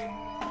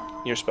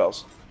your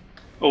spells.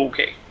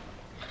 Okay.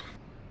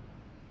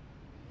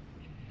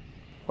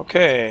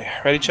 Okay,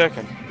 ready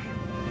checking.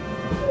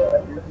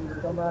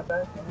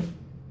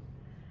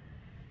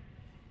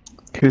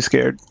 Who's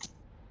scared?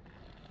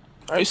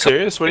 Are you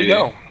serious? Where'd he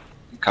go?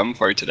 I'm coming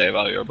for you today,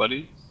 Valor,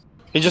 buddy.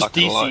 He just Not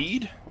gonna lie.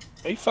 DC'd?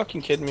 Are you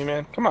fucking kidding me,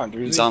 man? Come on,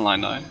 dude. He's on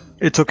line 9.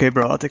 It's okay,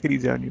 bro. I'll take it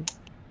easy on you.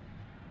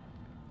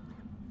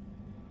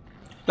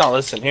 No,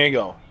 listen, here you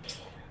go.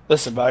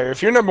 Listen, Valor,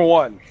 if you're number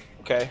 1,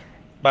 okay,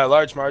 by a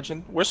large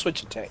margin, we're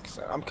switching tanks.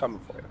 I'm coming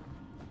for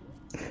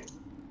you.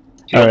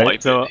 He'll Alright,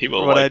 wipe so it. He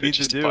will what I wipe it need to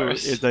just do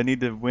parse. is I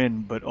need to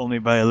win, but only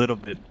by a little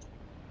bit.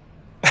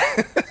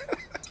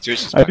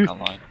 Juice is I back do-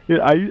 online.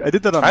 Yeah, I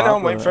did that on I know,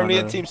 I'm Maba waiting for him to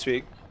on, get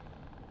TeamSpeak.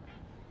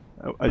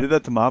 I did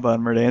that to Maba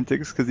on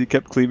Merdantics because he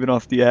kept cleaving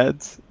off the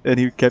ads and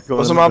he kept going.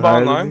 Was a Maba little higher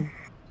than online? me.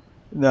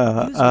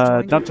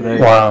 No, not today.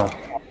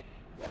 Wow.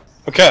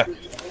 Okay,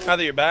 now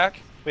that you're back,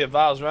 we have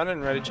vials running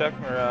and ready check,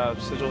 or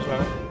sigils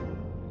running.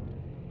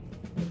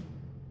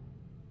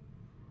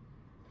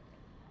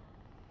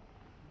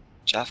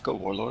 Jafka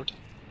Warlord.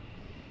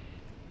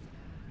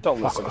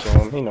 Don't listen to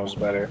him, he knows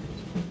better.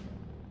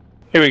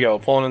 Here we go,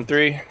 pulling in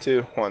 3,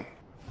 2, 1.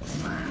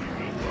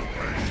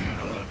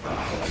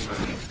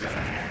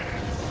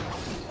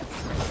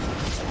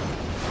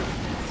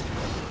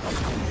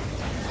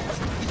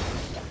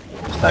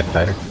 Stack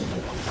tighter.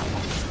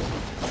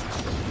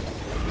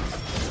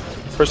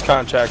 First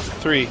contract,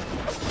 3.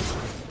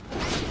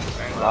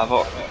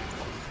 Lava.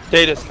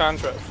 Datus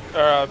contract,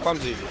 or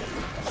Clumsy.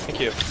 Thank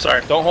you.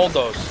 Sorry. Don't hold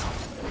those.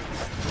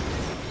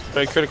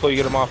 Very critical you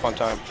get them off on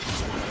time.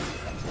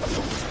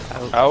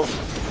 Out.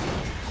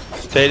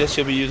 Datus,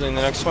 you'll be using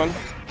the next one.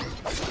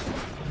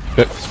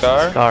 Good.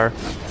 Scar. Scar.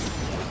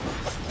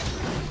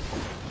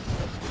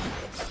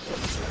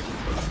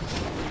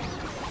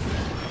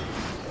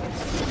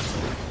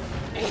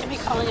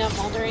 Calling out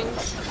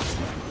molderings.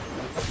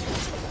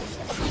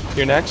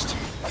 You're next.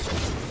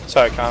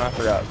 Sorry, Con, I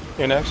forgot.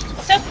 You're next.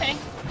 It's okay.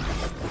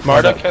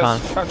 Marduk Con.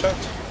 has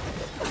contract.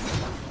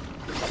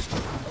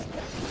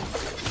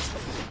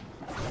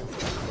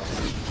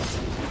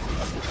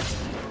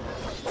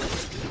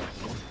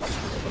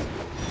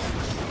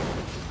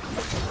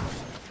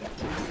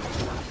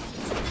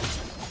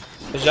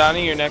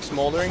 Johnny, your next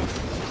moldering.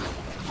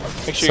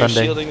 Make sure Sunday. you're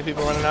shielding the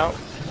people running out.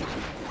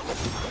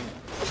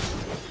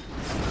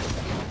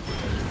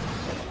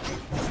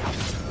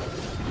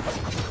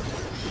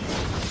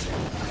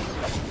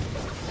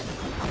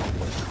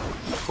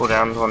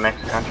 Cooldown until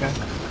next contract.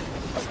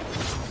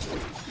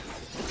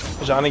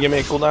 Johnny, give me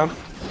a cooldown.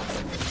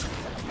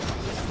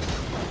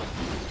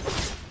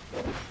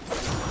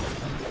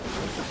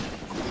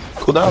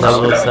 Cooldown.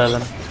 Level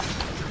 7.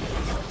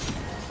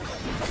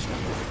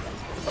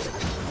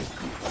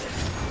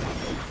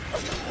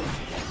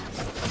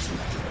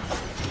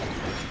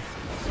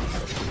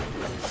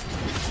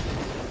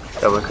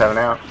 Double 7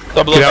 out.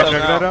 Double Get out, 07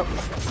 check that out. out.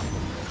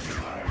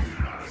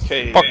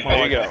 Okay, Fuck,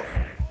 there you go.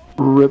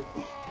 Rip.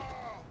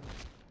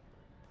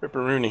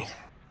 Ripperoonie.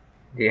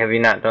 Have you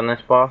not done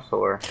this boss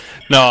or?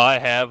 No, I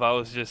have. I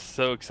was just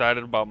so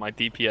excited about my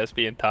DPS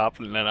being top,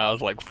 and then I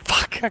was like,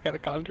 fuck, I got a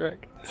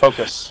contract.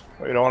 Focus.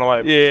 We don't want to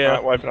wipe. Yeah. We're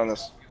not wiping on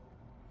this.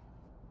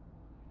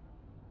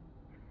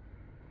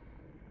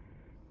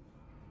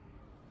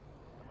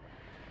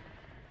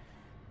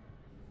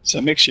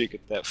 So make sure you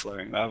get that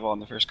flaring lava on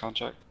the first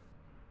contract.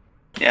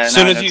 Yeah. As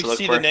soon now I as know you to look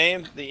see for. the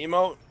name, the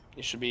emote,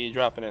 you should be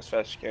dropping it as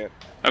fast as you can.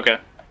 Okay.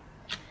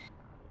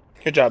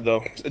 Good job,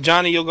 though.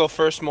 Johnny, you'll go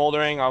first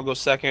moldering. I'll go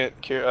second.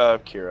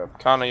 Kira.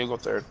 Kana, you'll go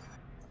third.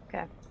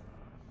 Okay.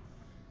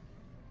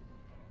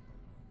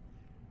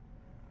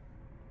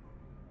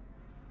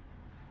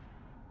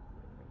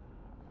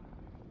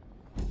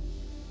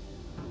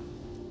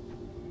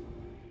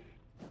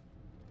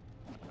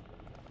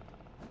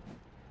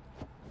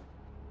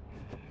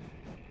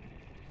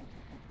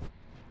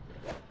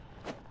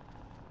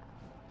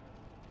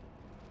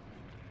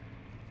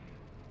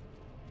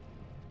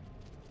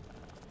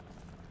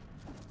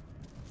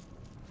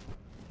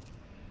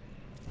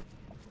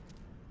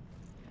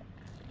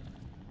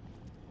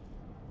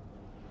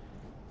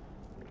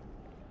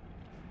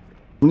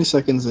 How many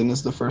seconds in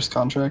is the first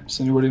contract? Does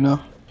anybody know?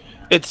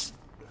 It's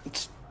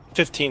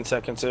 15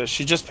 seconds ish.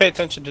 You just pay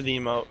attention to the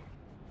emote.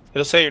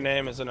 It'll say your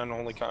name is an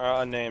unholy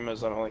name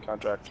is unholy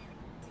contract.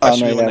 Oh,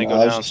 Especially no, when yeah, they no, go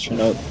I was down. just trying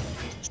to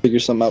figure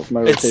something out for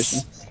my rotation.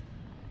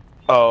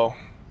 Oh.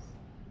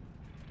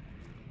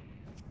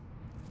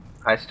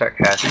 I start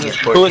casting at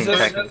Who 14 is this?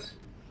 seconds.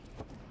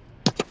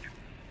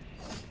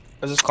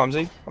 Is this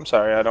Clumsy? I'm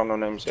sorry, I don't know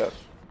names yet.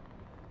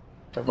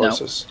 Their No.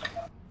 voices.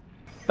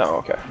 No,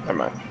 okay, never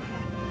mind.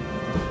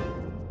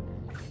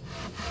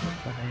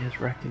 I is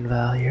wrecking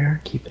Val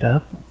here. Keep it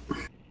up.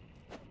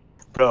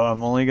 Bro,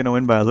 I'm only gonna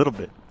win by a little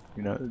bit.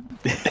 You know.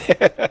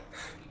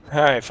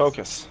 Alright,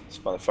 focus. This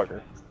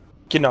motherfucker.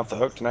 Getting off the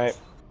hook tonight.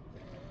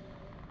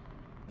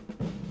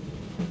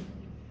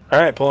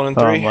 Alright, pulling in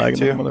Oh, 3, I'm lagging,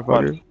 2,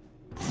 motherfucker. 1.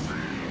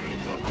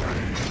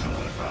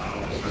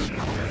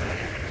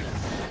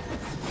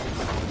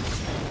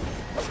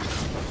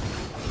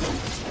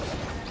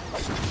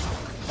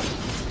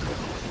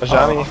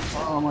 Johnny.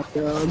 Oh my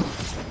god.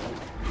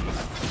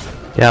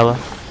 Gala.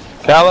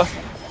 Kala.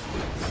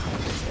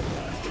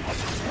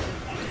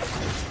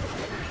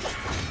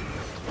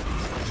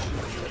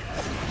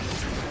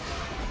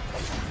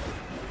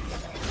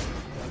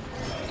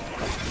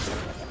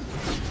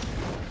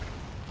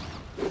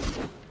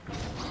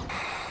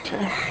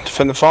 Okay.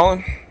 Defend the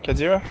fallen. Get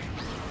 0.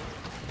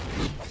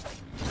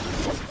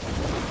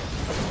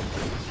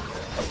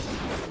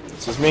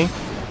 This is me.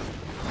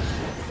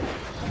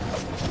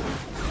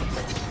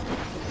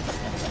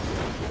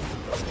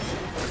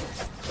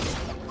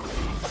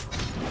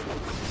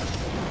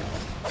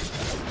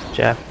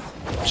 Jeff.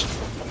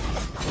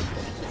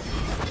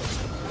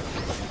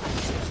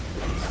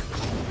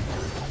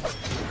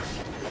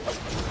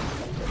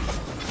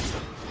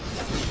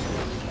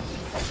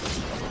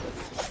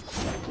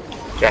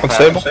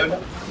 Unstable.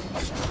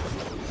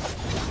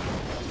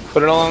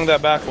 Put it along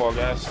that back wall,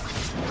 guys.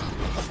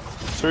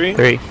 3.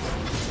 3.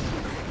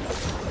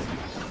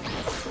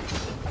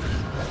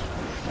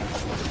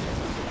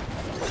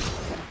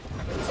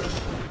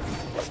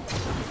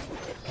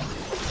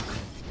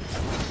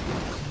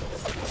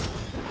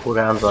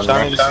 Cooldowns on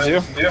Johnny, next. this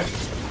is you.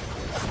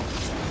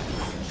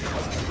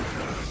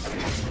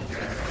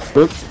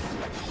 Rip.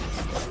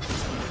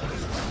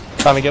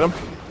 Trying to get him.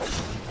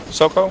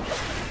 Soko.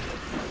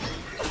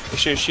 Make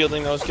sure you're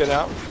shielding those getting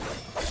out.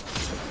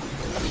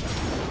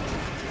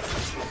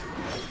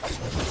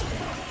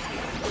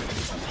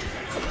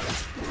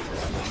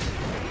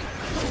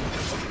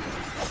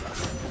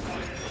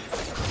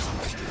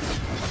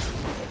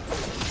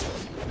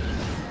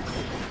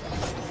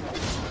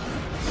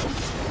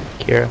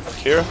 Kira.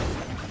 Kira.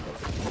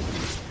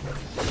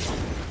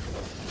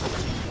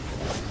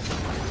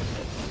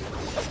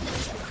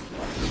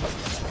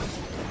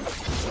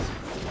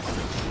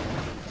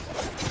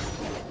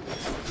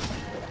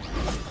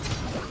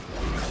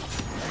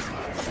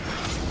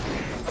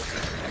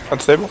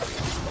 Unstable.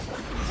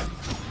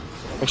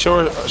 Make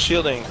sure we're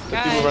shielding. The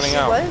people Guys, running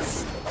out.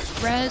 Was?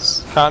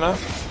 Res. Kana.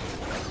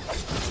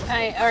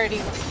 I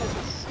already.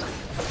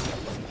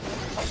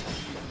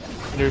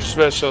 Your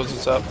res shows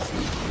it's up.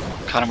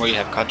 Connor, where you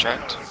have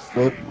contract?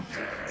 What?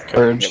 Yeah,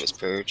 Purge. it was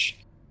Purge.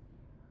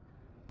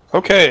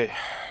 Okay.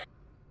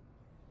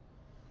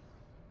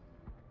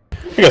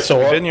 I guess so.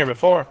 Been here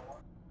before.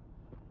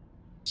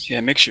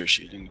 Yeah, make sure you're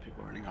shielding the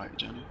people running out,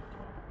 Jenny.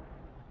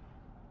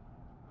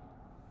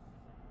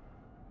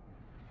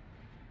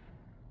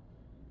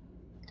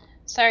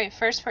 Sorry,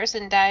 first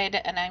person died,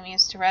 and I'm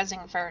used to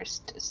rezzing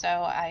first, so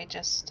I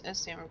just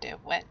assumed it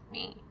went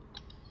me.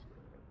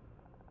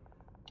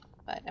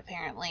 But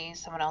apparently,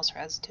 someone else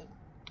rezzed too.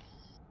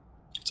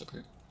 It's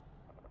okay.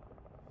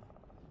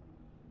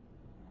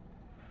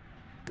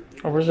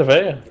 Oh, where's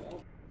Avea?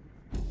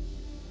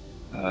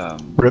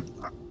 Rip.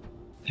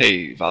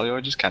 Hey, Valio,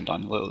 I just camped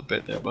on a little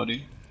bit there,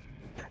 buddy.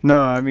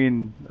 No, I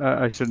mean,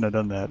 I shouldn't have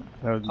done that.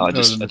 That was, I that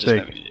was just a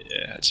mistake.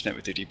 I just met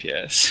with your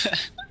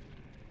DPS.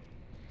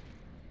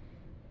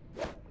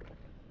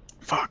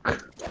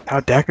 Fuck. How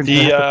Dakin's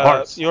gonna have the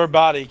parts. Your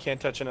body can't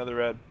touch another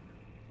red.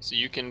 So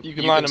you can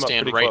line them up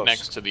stand pretty right close.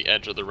 next to the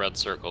edge of the red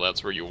circle.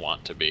 That's where you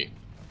want to be.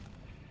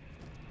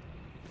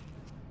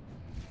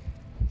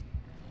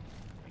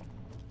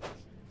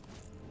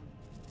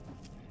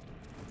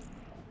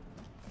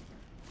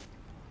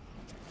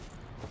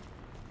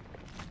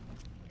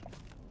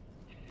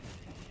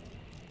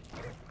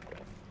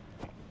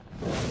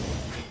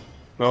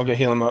 We'll go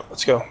heal him up.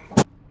 Let's go.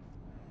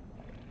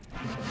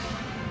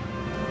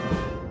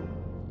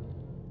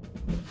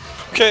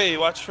 Okay,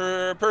 watch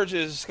for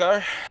purges,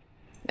 Scar.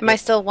 Am I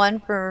still 1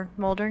 for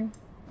moldering?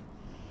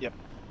 Yep.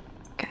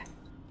 Okay.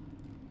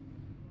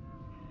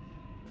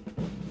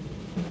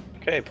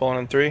 Okay, pulling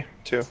in 3,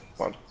 2,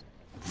 1.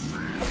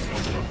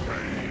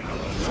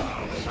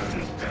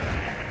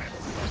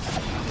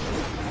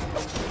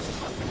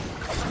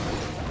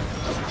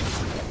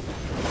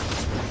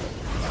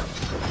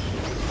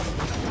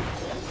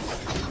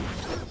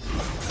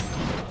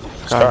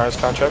 Scar has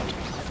contract.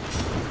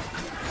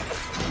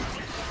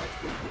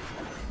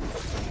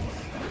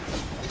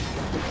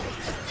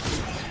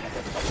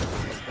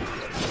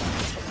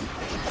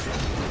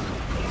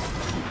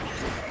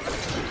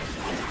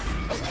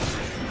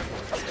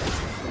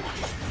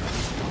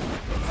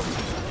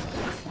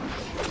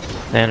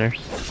 Manners.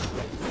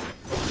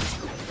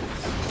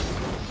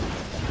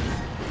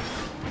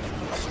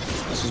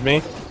 This is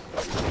me.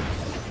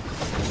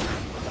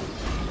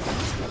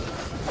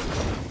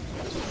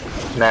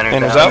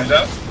 Manners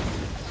out.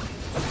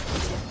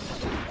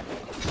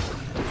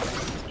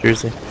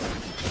 Jersey.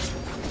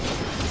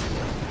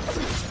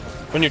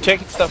 When you're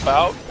taking stuff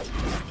out,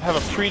 have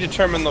a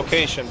predetermined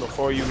location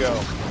before you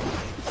go.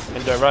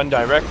 And run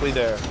directly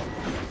there.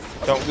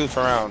 Don't goof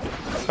around.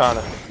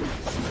 Kana.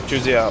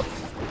 Jersey out.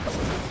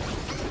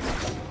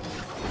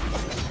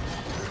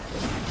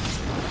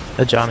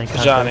 Johnny.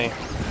 Johnny.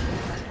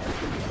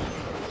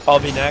 I'll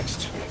be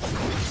next.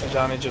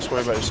 Johnny, just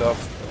worry about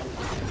yourself.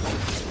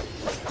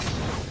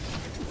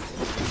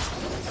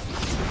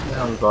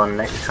 I'm going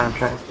next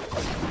contract.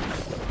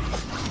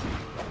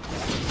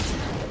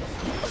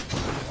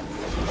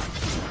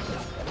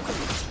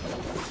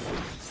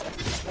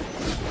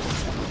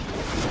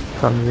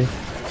 Clumsy.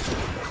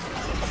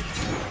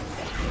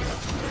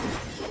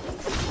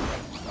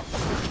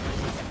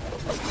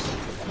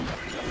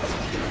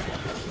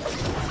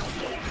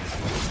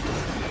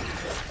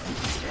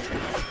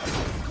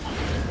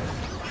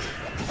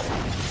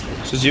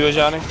 This is you,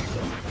 Johnny.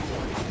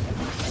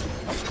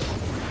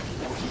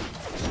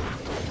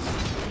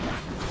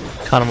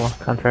 Connemore,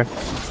 contract.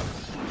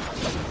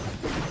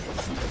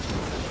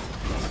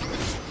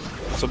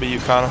 This will be you,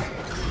 Kana.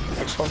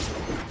 Next one.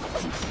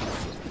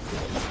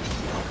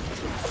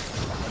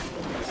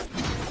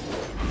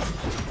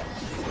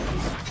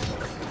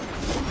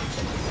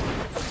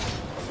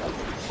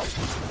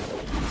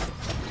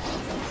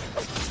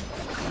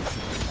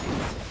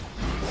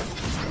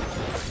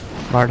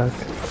 Marduk.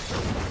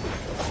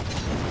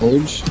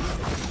 Purge.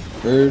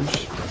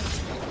 Purge.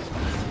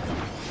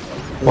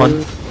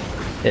 One.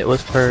 It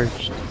was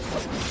purged.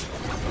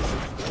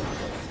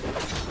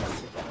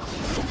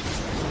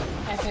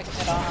 I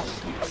picked it off.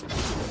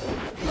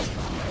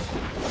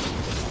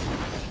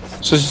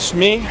 So this is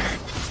me.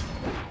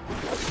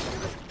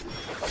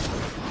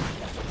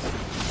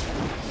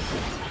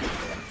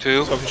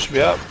 Two. So it should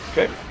be up.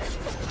 Okay.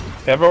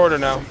 We have our order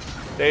now.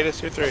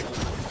 Datus, you're 3.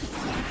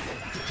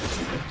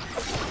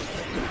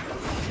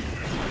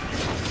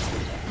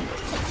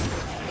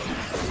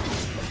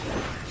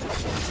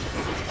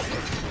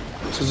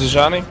 This is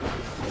Johnny.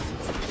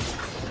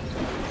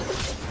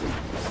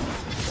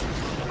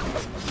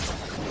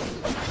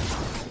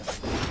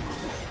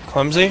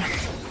 Clumsy.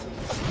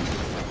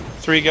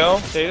 3 go.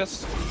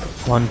 Datus.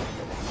 1.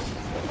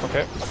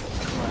 Okay.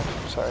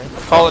 Sorry.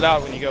 Call it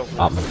out when you go.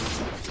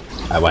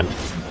 I went.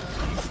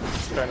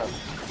 Fair enough.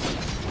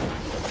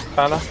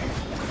 Kana.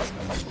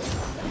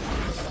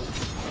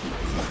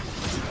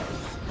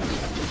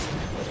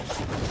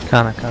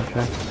 Kana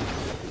contract.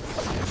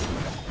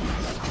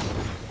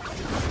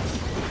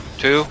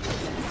 2.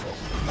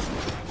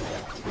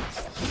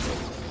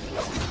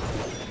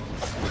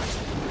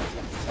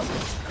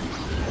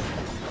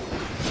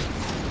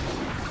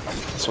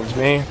 This one's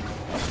me.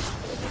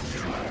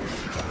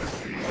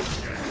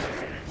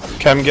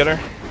 Chem getter.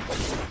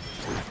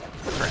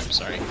 Crap,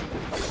 sorry.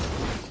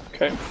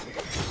 Okay.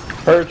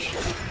 Perch.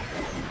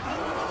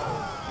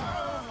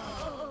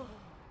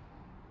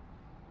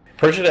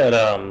 Purge it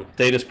at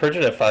Datus, purge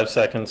it at 5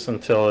 seconds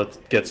until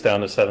it gets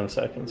down to 7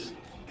 seconds.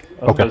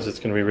 Otherwise it's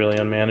gonna be really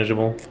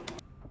unmanageable.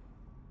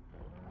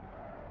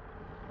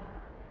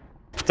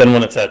 Then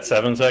when it's at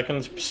 7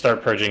 seconds,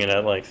 start purging it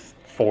at like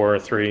 4 or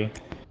 3.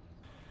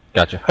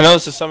 Gotcha. I know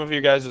this is some of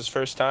you guys'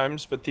 first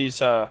times, but these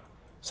some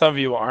of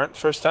you aren't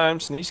first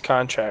times, and these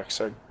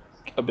contracts are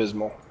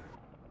abysmal.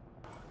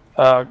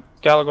 Gallo,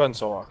 go ahead and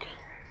Solwalk.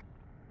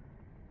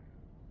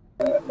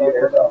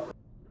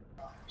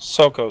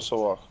 Soko,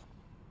 Solwalk.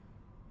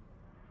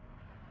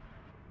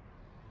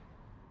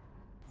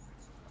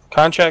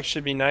 Contracts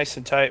should be nice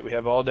and tight. We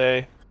have all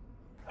day.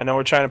 I know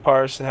we're trying to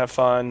parse and have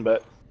fun,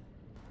 but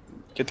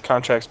get the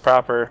contracts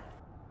proper.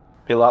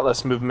 Be a lot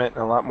less movement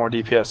and a lot more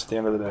DPS at the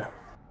end of the day.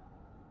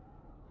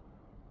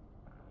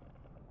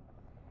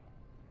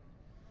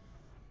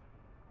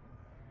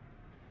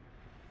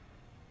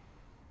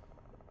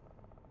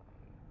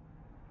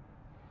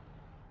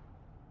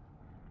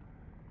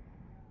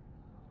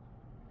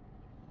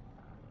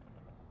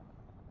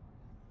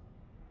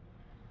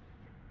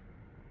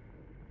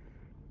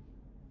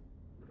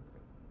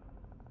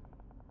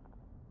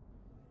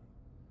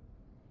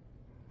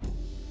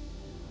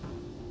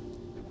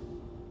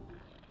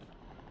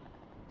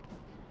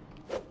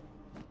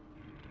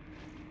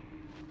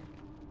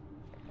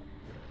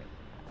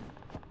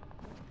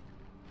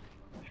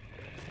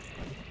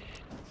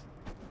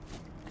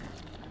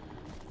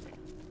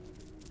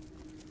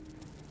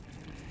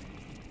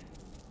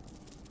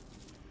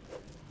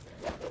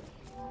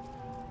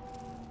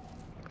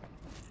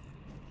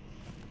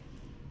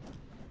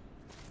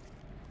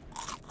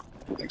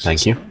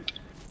 Thank you.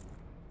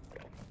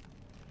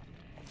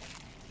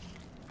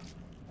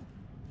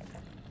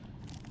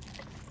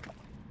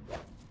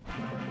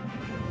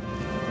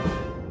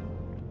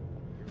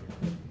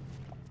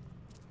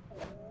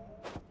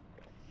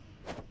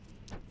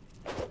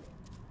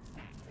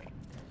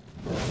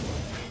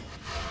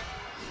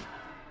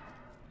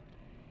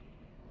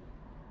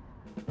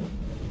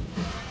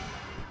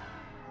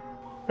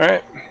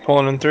 Alright,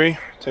 pulling in 3,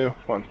 2,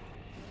 1.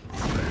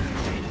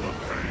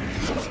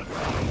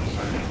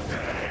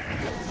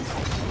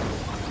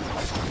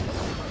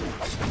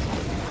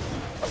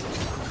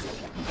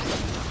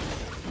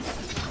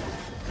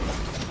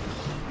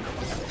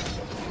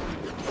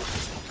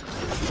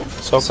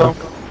 Soko.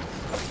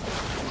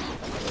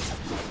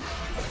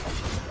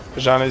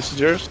 Pajana, this is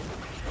yours.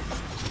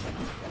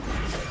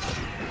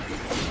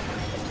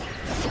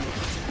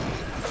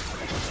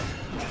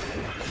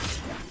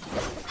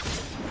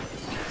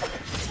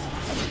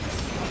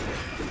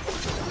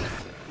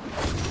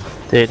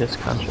 Data's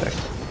contract.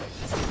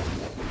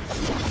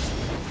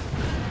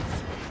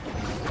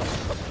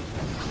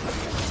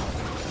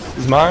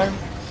 Is mine.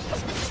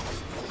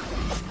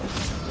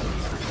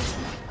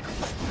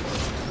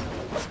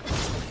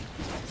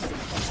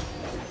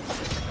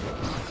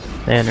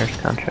 Banner's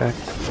contract.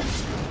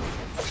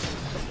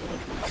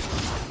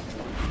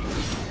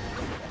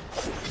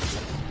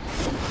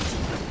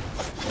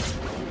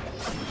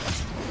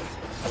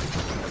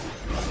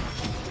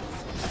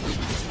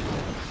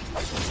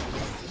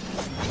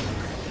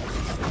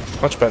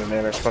 Much better,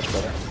 Nanners, much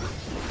better.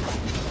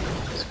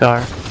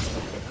 Scar.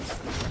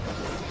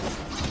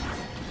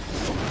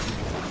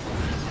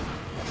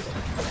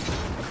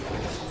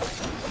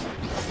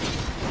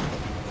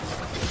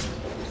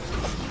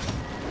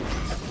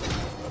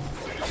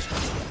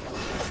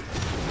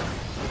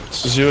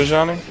 This is you,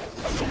 Johnny?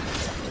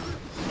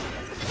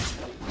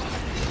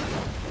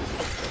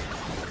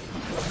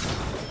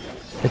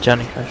 The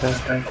Johnny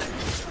contract.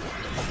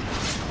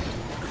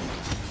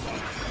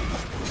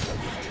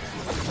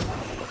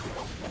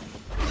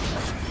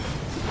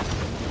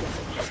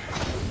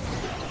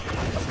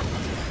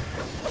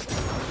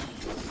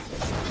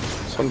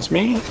 This one's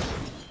me.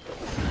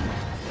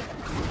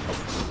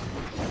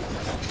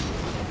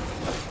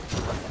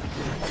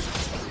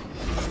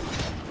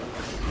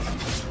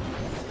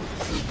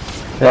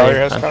 Valor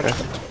has contract.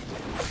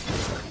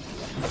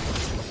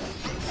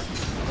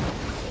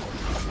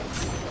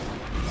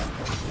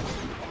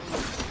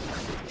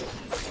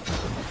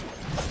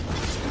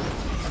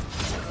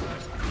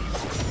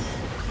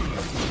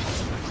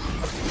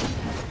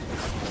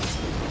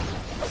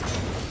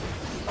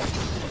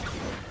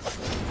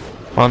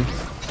 One.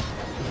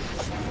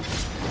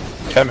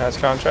 Chem has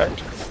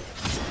contract.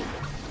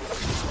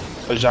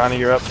 So Johnny,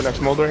 you're up for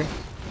next moldering.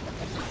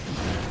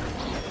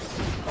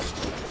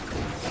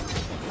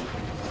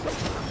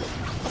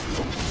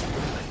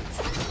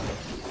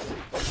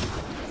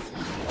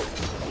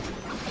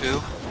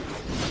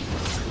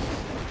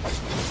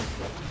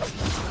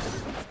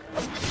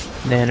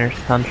 Nanner's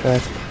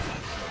contract.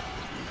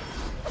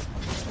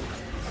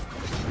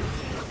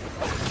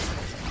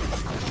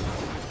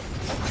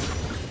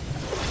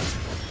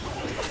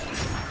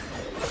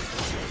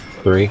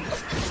 3.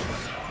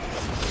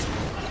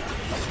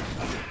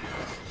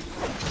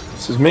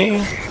 This is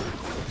me.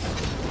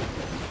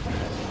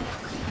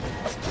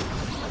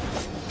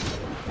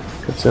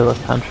 Godzilla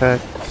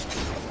contract.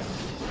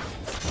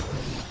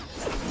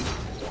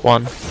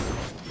 1.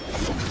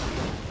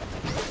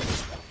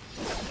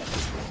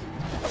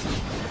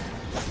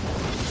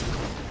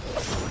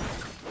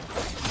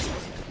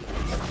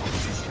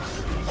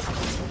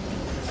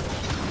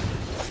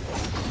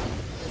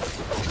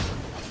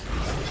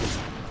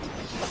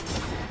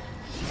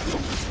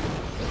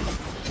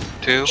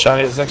 Two.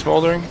 Shiny is next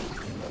moldering.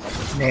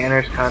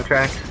 Nanner's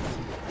contract.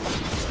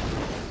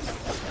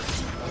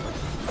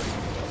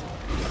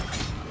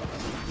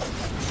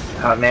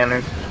 Out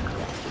Nanners.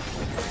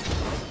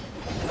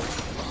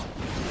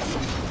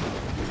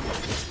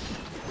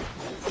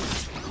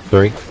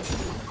 Three.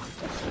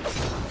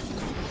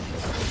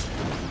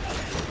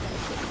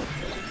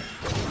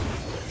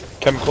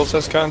 Chemical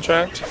says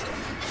contract.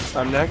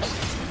 I'm next.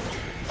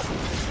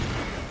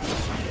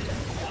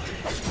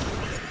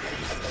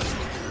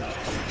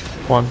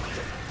 One.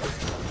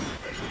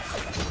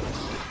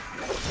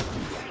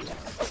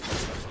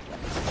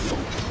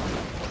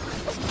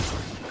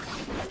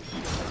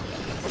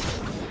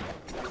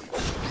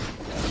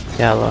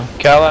 Gala.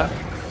 Gala.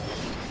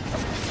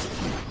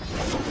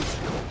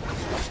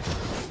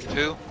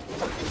 2.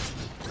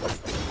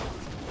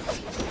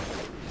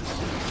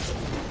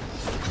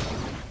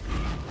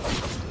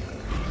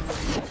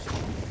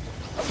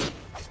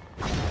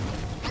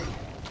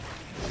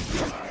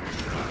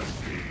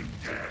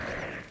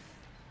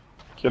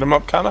 Get him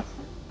up, kinda.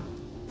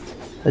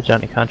 The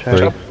Johnny contract.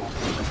 3.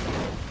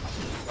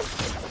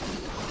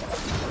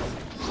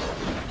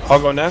 I'll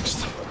go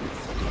next.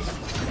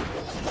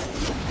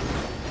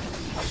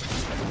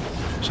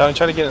 Johnny,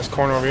 try to get in this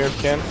corner over here if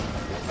you can.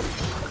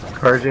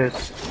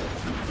 Purges.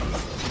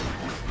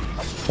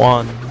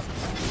 1.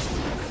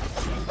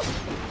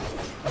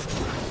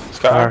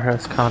 Scar.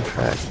 has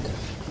contract.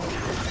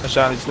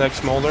 Johnny's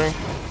next moldering.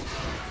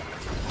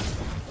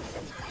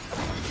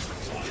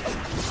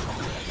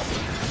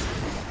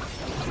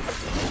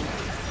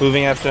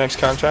 Moving after next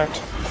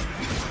contract.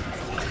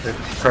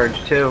 Purge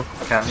 2.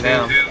 Counting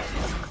down.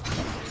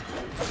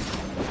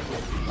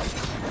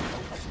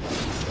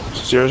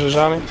 It's yours,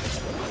 Johnny.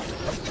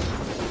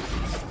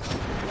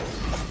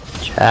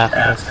 Chaff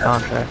has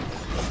contract.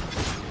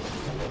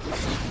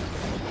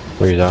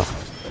 3's out.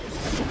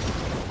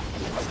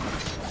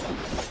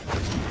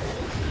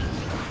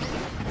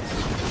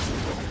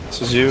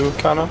 This is you,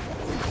 Kana.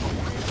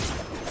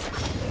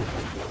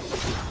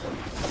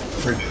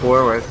 Purge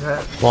 4, where's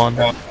that? 1.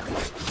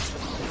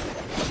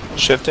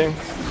 Shifting.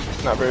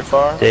 Not very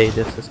far.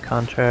 Datus is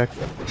contract.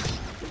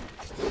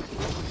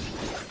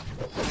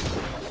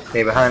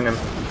 Stay behind him.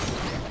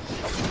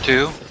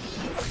 2.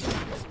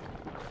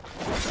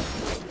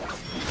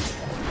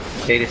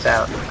 Datus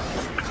out.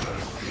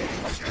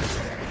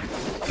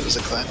 It was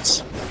a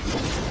cleanse.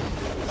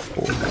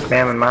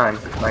 Spamming mine.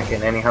 Not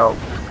getting any help.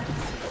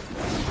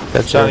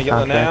 That's Johnny, get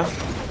Linnea.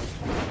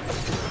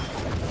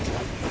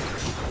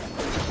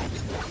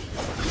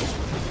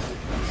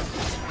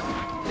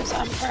 It's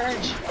on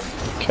purge.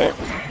 Okay.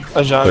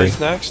 Johnny's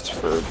 3. next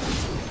for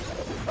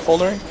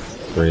moldering.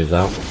 3's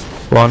out.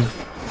 1.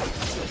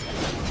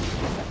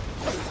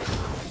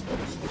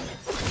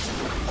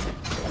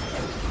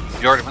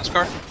 You already went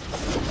Scar?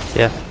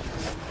 Yeah.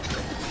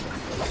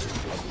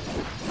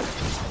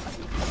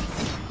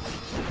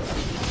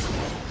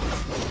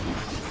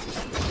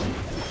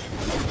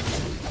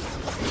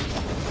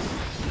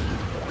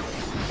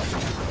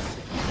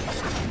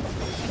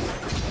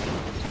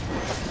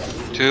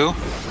 Two.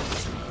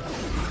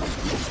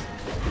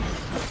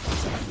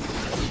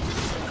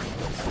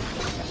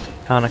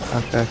 Kana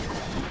contract.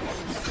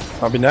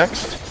 I'll be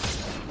next.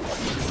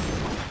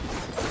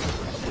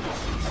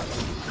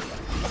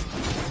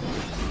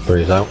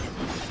 3's out.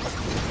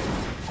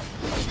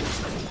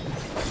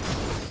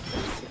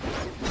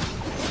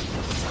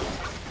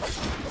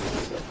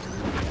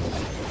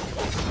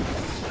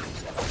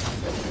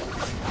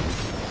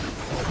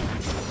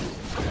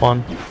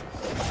 One.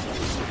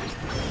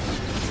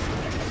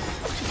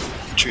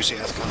 Juicy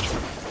has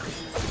contract.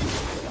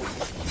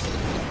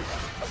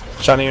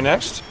 Johnny, you're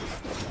next.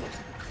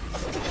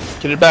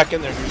 Get it back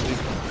in there, Juicy.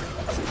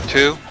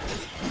 2.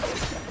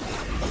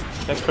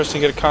 Next person to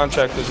get a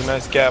contract, there's a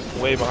nice gap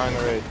way behind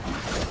the raid.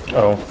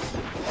 Oh.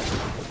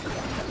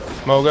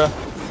 Moga.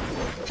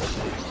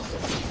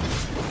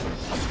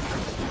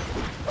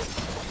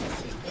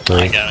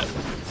 3. I got it.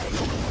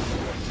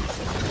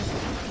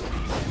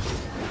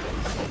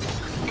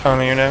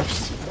 Connor, you're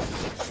next.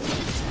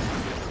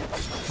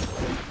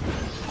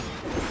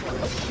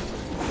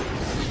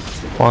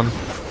 One.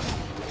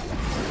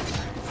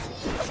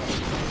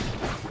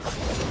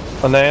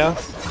 Linnea.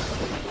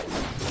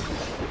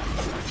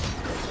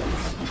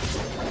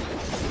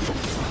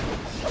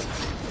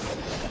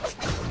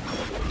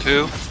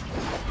 Two.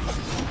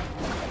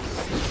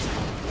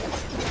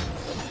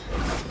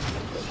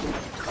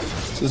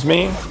 This is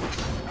me.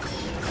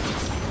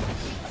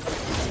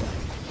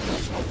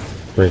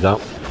 3's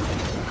out.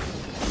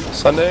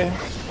 Sunday.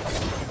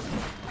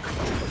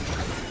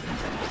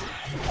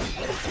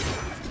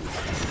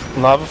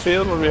 Lava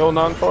field, what are we holding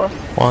on for?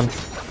 1.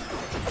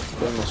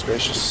 Goodness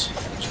gracious.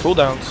 It's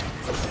cooldowns.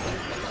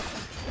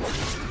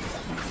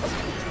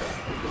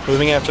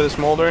 Moving after this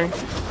moldering.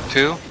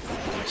 2.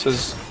 This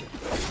is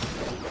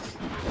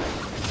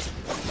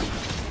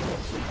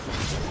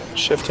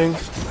shifting.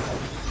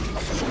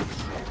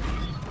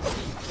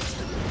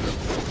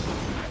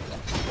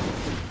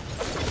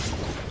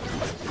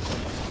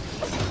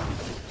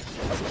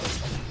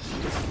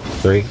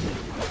 Three.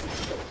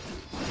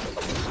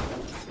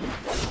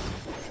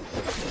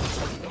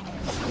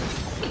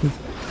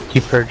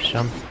 Keep purge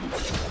them.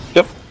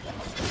 Yep.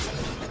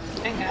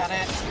 I got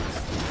it.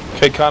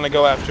 Okay, kinda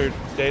go after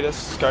Data.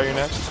 Scar, you're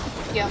next.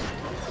 Yep.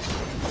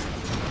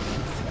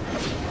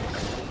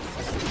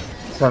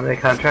 Sunday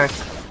contract.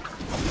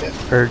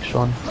 Purge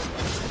 1.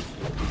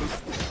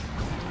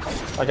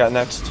 I got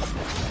next.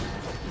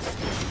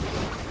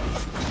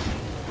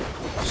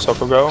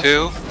 Soko go.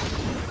 2.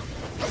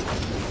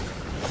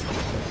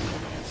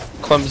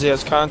 Clumsy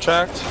has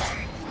contract.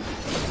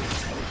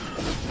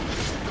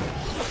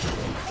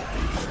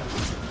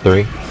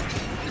 3.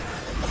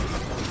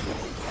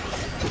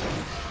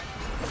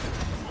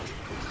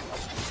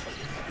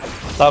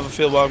 Lava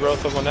field wild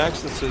growth will go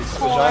next. This is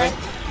Johnny.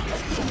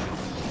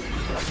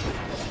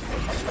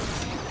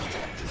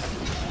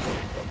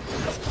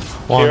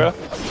 1. Kira.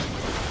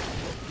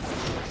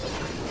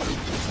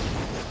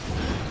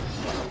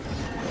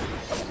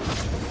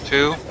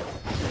 Two.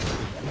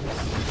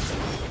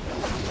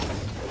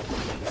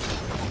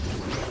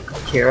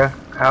 Kira,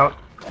 out.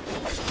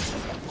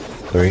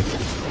 3.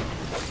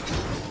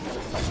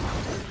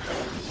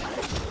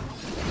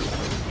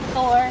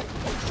 4.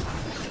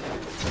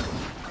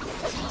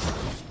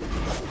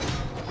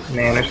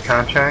 Nanner's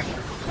contract.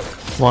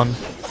 1.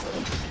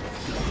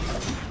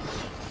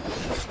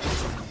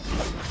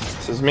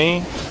 This is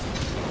me.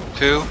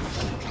 2.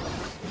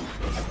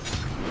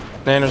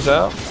 Nanner's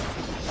out.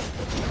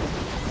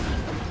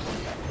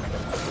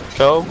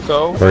 Go,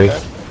 go. 3.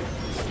 Okay.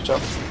 Good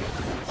job.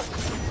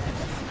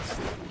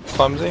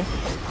 Clumsy.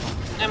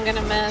 I'm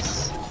gonna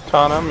miss.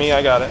 Kana, me,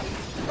 I got it.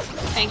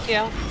 Thank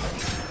you.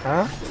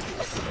 Huh?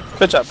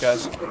 Good job,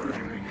 guys.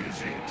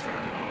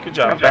 Good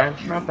job.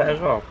 Not bad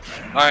at all.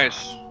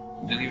 Nice.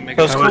 Didn't even make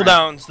Those it.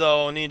 cooldowns,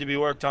 though, need to be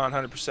worked on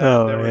 100%.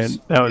 Oh, There man, was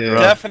that was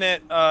rough.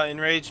 definite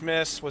enraged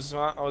miss. Was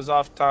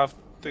off top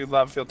the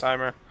lava field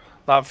timer.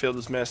 Lava field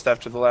was missed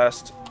after the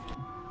last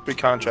 3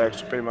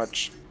 contracts. Pretty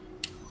much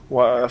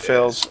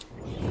fails.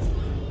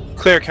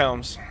 Clear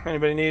combs.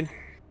 Anybody need?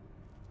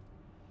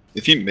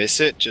 If you miss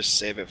it, just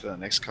save it for the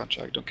next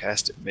contract. Don't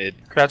cast it mid.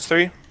 Kratz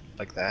 3.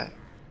 Like that.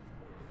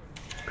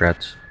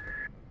 Grats.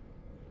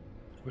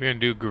 We're gonna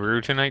do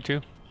Guru tonight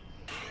too?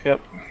 Yep.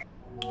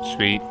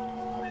 Sweet.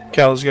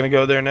 Cal is gonna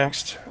go there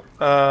next.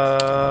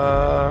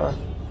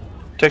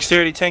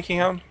 Dexterity tanking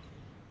him?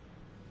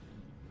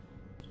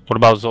 What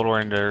about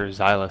Zolor and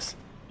Xylus?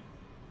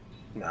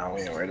 No,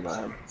 we ain't worried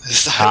about him.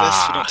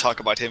 Silas, we don't talk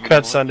about him Cut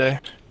anymore. Sunday.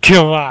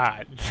 Come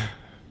on!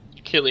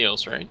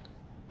 Kilios, right?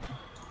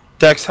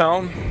 Dex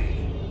Helm.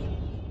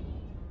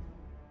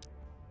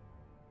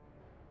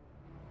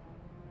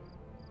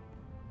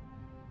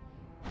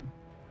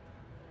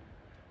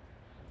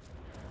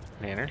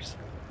 Manners.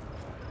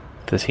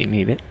 Does he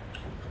need it?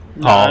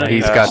 No, Oh,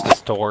 he's got the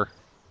store.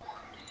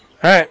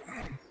 Alright.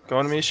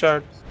 Going to me,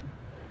 Shard.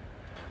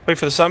 Wait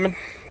for the summon.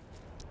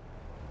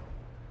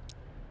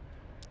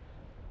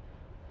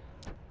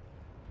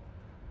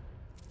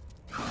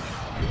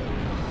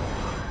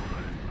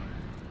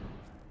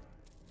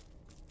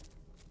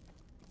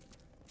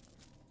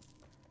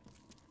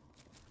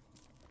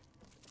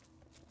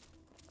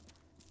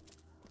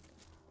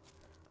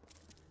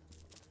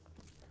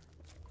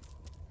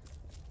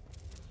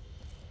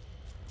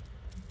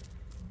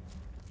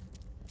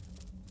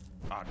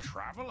 A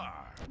traveler.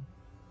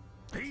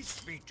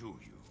 Peace be to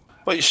you.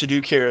 What you should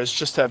do, Kira, is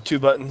just have 2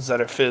 buttons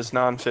that are fizz,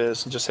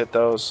 non-fizz, and just hit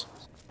those.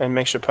 And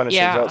make sure punishing's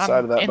Yeah, outside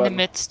I'm of that in button. the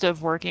midst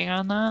of working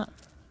on that,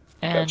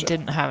 and Gotcha.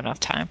 didn't have enough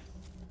time.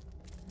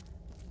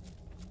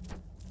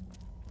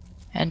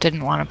 And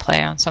didn't want to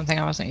play on something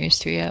I wasn't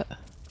used to yet.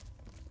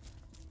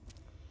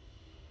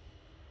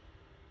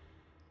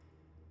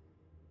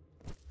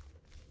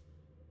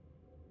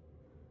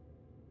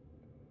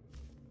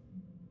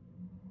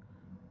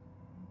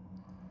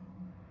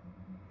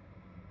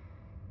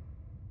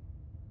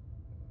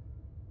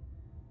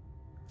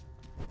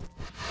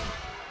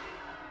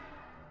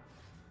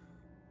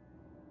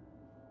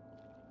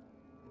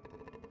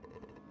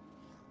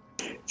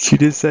 She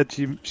just said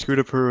she screwed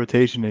up her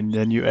rotation, and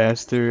then you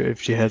asked her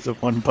if she has a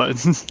 1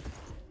 button.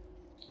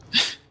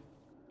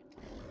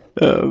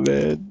 Oh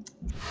man.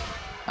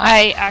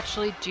 I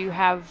actually do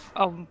have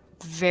a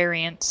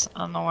variant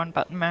on the 1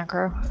 button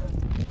macro.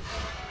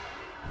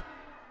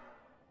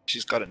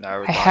 She's got it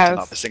narrowed I down have- to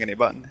not missing any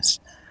buttons.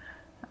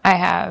 I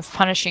have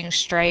Punishing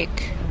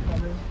Strike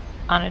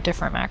on a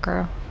different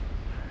macro,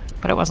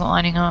 but it wasn't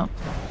lining up.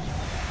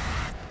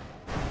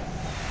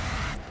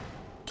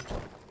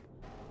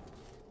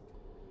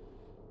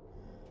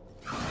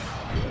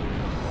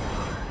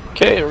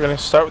 Okay, we're gonna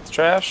start with the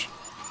trash.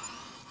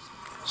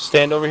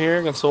 Stand over here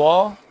against the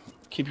wall.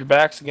 Keep your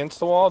backs against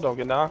the wall. Don't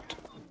get knocked.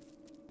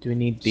 Do we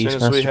need As soon as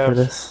Beastmaster we have for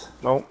this?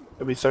 Nope.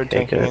 It'll be third Okay,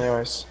 tanking good.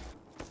 anyways.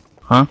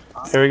 Huh?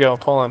 Here we go.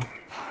 Pull him.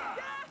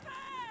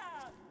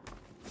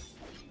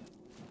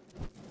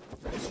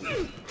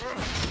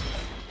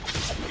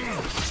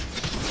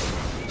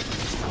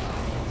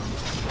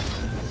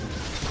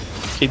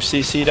 Keep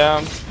CC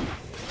down.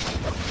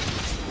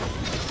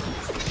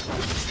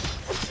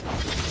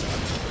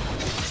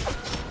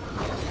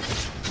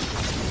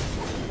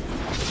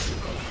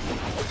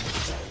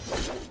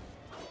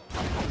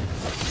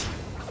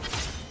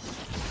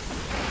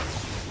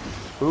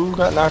 Who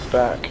got knocked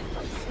back?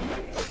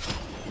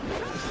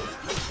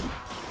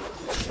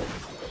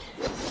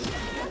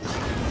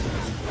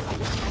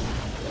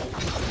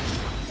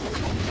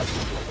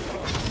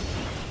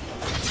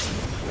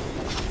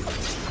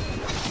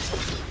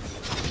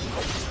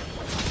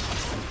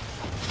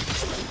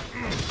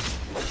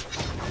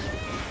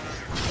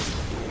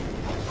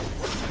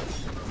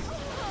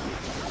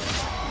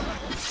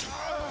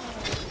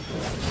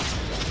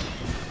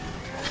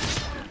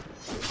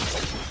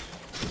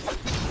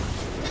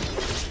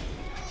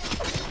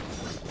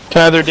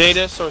 Can either date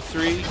us or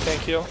 3,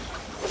 thank you.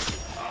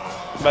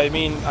 By I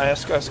mean, I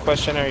ask us a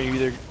question, are you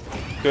either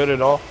good at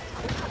all?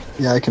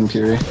 Yeah, I can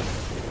Fury.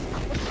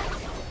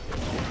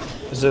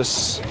 Is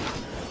this...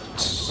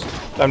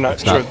 I'm not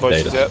It's sure not what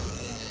voice is data.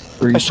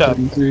 yet. Nice shot,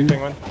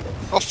 Penguin.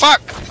 Oh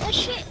fuck! Oh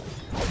shit!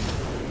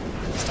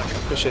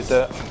 Appreciate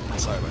that.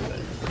 Sorry about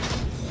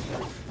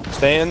that.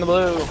 Stay in the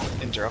blue.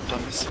 Interrupt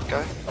on this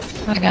guy.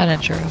 I got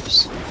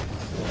interrupts.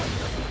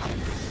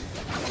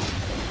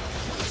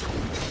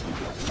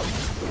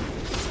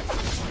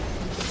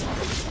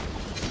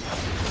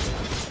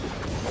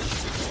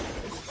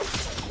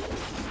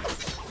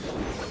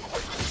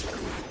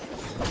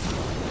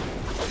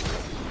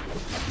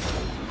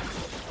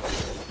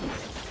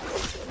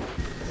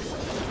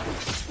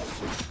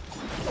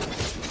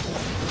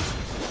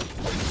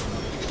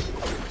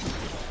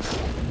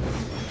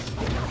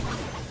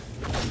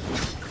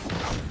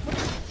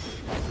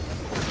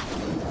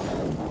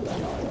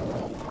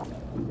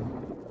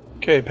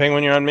 Okay,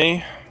 Penguin, you're on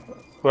me.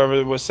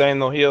 Whoever was saying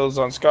they'll heal is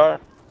on Scar.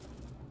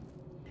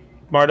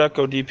 Marduk,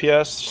 go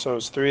DPS, so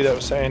it's 3 that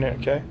was saying it,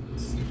 okay?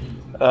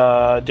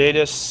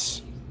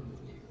 Datus...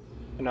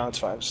 No, it's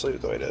fine, just leave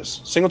it the way it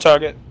is. Single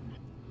target.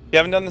 If you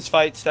haven't done this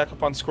fight, stack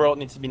up on Squirrel, it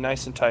needs to be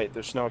nice and tight,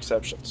 there's no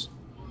exceptions.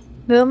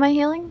 Who am I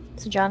healing?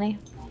 It's Johnny.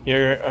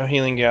 You're a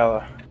healing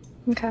Gala.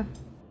 Okay.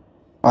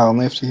 I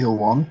only have to heal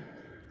 1.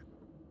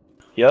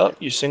 Yep,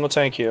 you single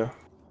tank you.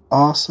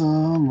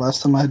 Awesome.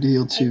 Last time I had to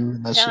heal 2.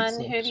 And that John,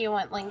 shit's who do you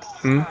want links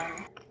Hmm?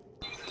 on?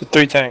 The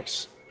 3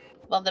 tanks.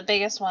 Well, the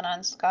biggest one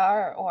on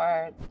Scar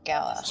or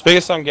Gala? It's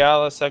biggest on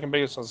Gala, second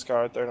biggest on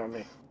Scar, third on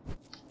me.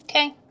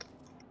 Okay.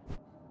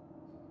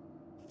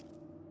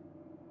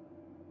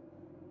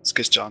 It's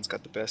because John's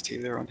got the best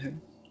healer on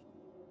him.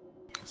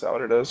 Is that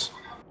what it is?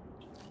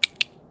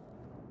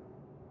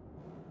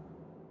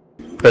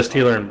 Best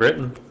healer in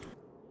Britain.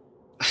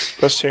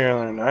 Best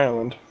healer in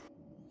Ireland.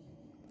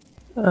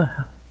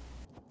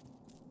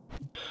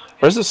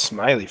 Where's the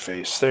smiley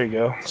face? There you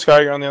go.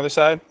 Scar, you're on the other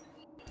side?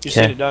 You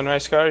seen it done,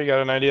 right, Scar? You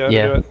got an idea how to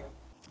do it?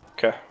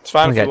 Okay. It's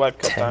fine I if you got wipe a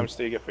couple 10. times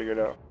till you get figured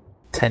out.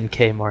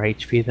 10k more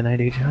HP than I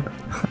do, John.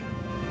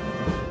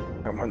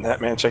 I'm on that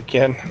match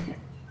again.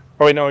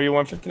 Oh wait, no, are you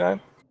 159?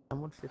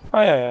 I'm 150.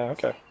 Oh yeah,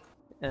 okay.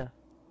 Yeah.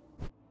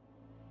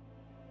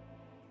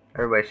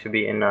 Everybody should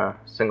be in a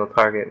single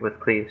target with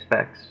cleave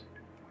specs.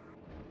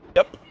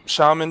 Yep,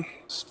 Shaman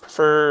is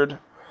preferred.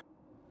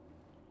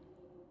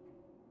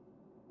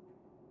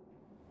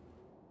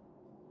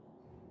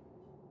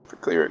 For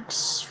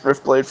clerics,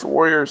 Riftblade for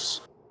warriors.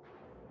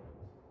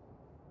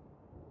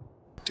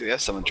 Do we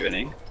have someone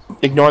draining?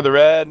 Ignore the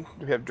red.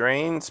 Do we have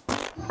drains?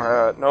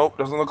 Nope,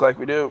 doesn't look like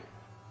we do.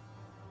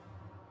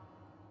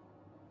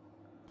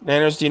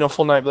 Nanners, do you know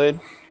Full Nightblade?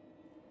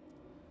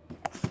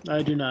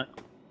 I do not.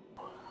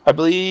 I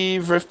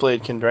believe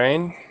Riftblade can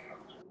drain.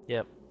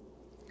 Yep.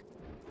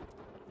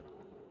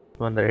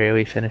 One of the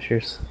AoE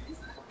finishers.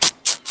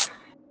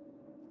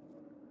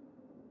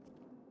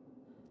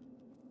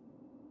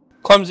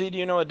 Clumsy, do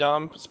you know a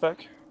Dom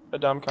spec? A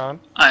Dom con?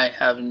 I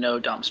have no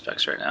Dom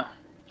specs right now.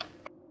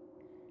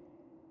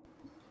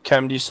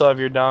 Chem, do you still have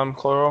your Dom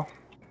Chloral?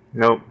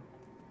 Nope.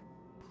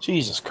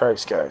 Jesus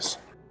Christ, guys.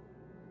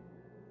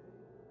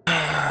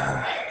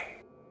 I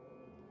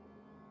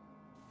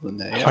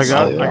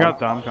got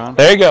DomCon.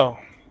 There you go.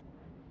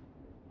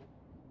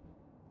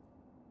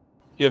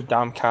 You have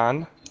Dom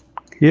Con?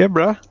 Yeah,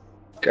 bruh.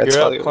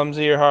 You're up,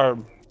 Clumsy or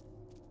Harb.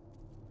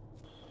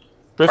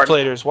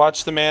 Riftbladers,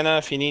 watch the mana.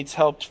 If he needs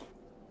help,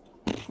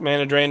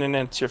 mana drain, and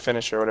it's your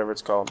finisher, whatever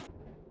it's called.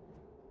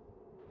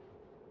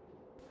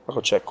 I'll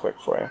go check quick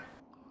for you.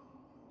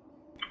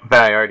 But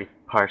I already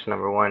parsed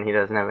number 1. He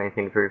doesn't have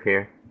anything to prove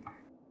here.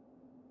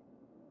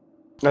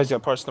 No, he's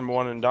got parts number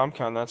 1 in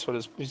DomCon. That's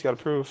what he's got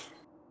to prove.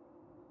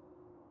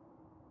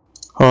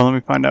 Hold on, let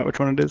me find out which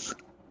one it is.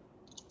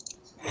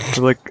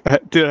 Like,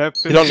 dude, I have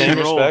You don't 15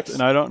 name rolls, respects?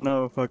 and I don't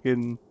know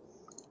fucking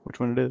which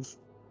one it is.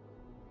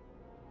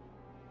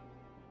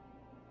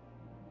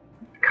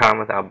 Con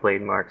without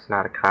blade marks,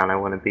 not a con I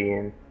want to be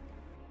in.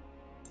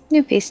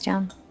 New piece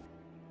down.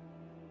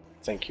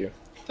 Thank you.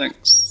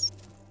 Thanks.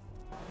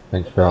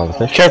 Thanks for all the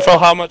fish. Careful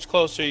how much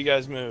closer you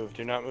guys move.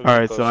 Do not move.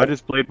 Alright, closer. so I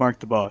just blade marked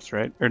the boss,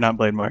 right? Or not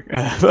blade mark.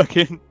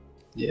 Fucking.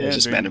 Yeah,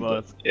 just drain the mana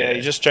blade. boss. Yeah,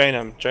 you just drain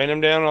him. Drain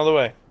him down all the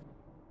way.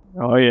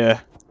 Oh,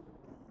 yeah.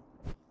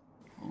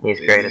 He's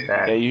great at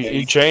that. Yeah,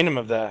 you drain him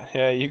of that.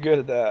 Yeah, you good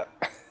at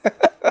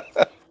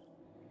that.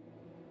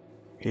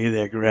 Hey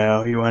there,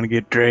 Growl. You want to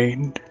get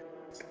drained?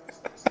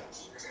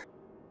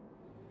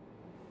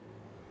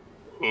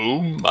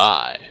 Oh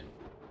my.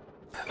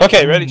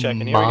 Okay, ready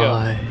checking. Here we go.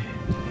 My.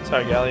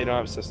 Sorry, Gally, you don't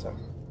have a system.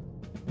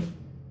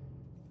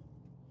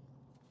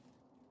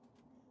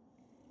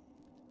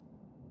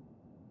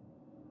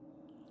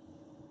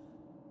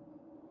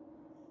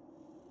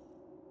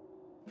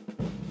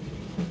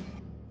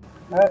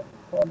 Alright,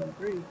 1 and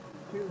 3,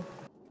 2.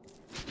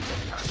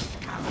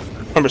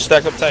 Remember,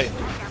 stack up tight.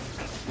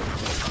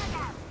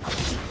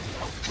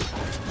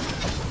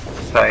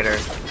 Tighter.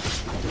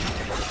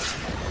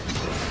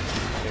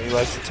 Yeah, he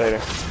likes it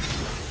tighter.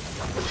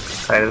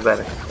 Tighter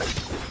better.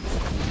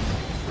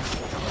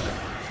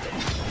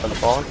 On the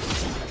phone.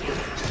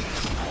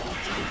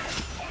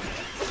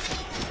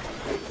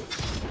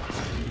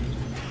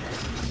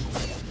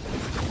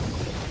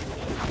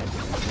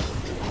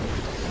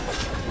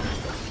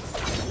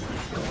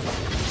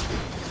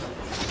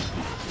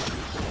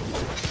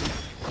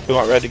 We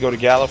want red to go to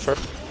Gala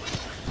first.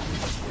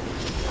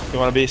 You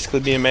want to basically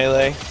be in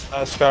melee,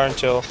 Scar,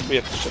 until we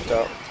have to shift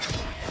out.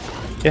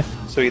 Yeah.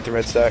 So we get the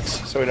red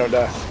stacks, so we don't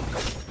die.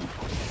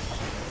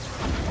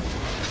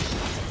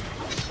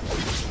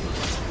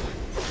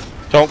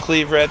 Don't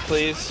cleave red,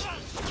 please.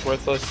 It's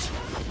worthless.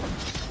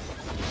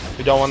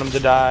 We don't want him to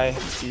die.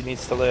 He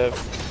needs to live.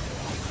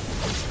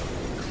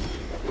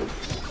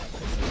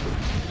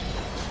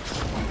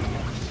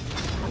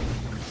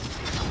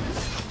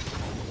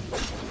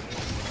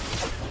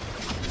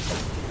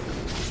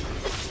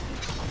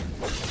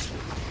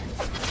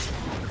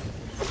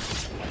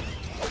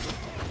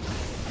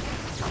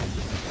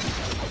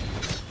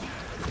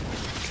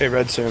 Okay,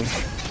 red soon.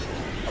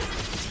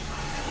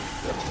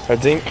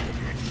 Red zinc.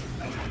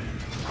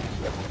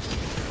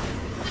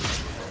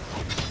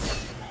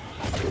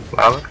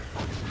 Lava.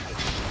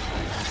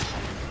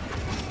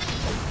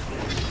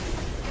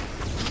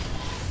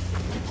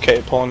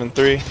 Okay, pulling in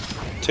 3,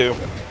 2,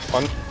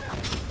 1.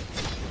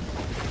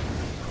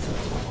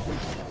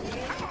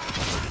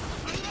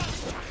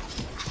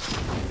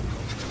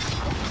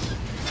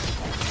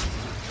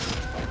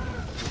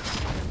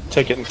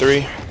 Take it in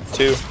 3,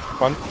 2,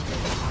 1.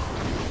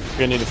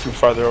 You're gonna need it from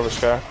farther over,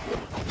 Sky.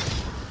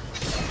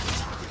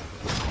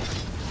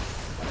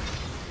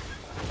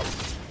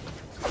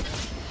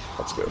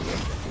 That's good.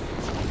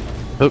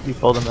 Hope you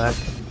pulled him back.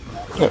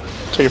 Yeah,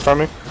 take it from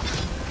me.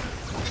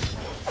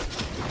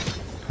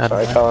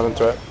 Sorry, Paladin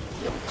threat.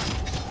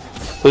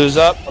 Blue's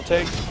up, I'll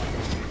take.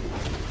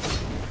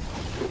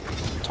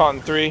 Taunt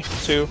in 3,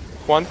 2,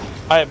 1.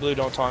 I have blue,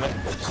 don't taunt it.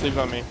 Just leave it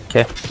on me.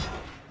 Okay.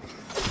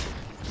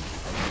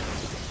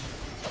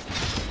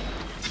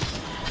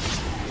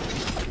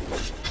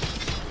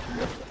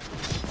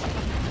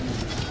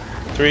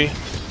 Three,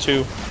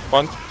 2,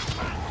 1.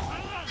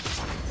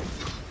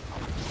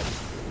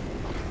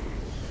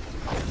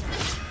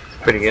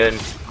 Pretty good.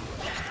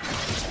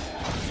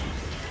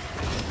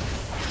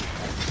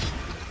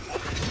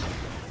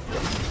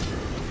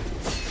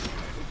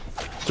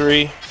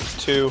 Three,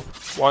 2,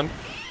 1.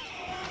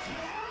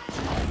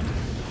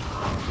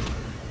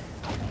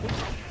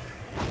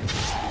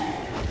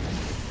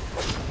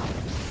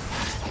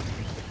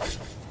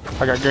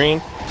 I got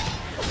green.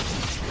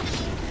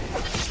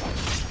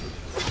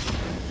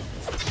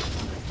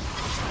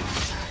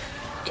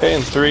 Okay,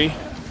 in 3,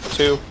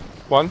 2,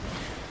 1.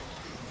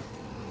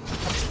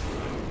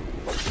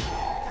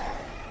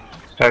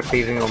 Start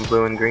cleaving on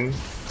blue and green.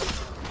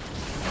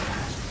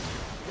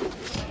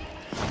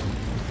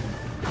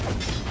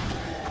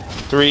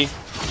 Three,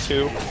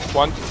 2,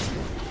 1.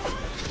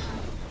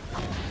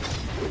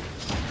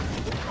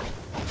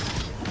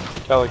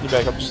 Kelly, you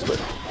back up just a bit.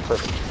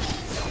 Perfect.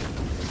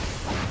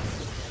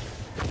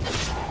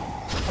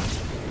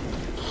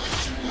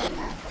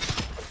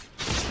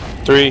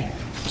 Three,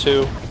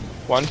 2,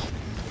 1.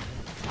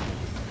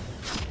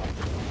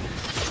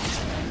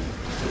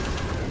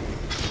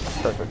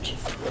 Perfect.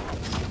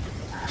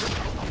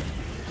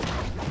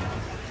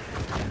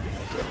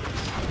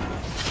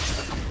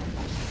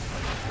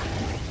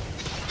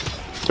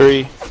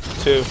 Three,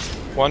 2,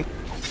 1.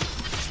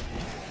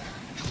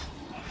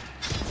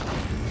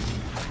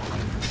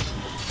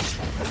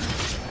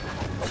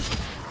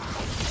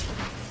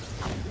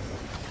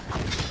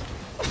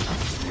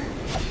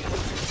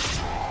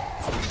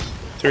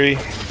 Three,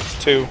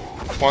 2,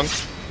 1.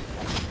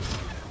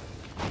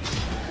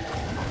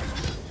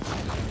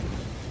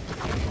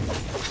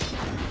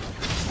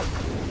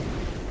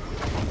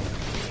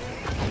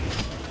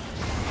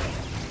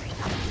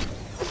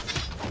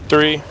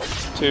 3,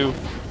 2,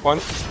 1.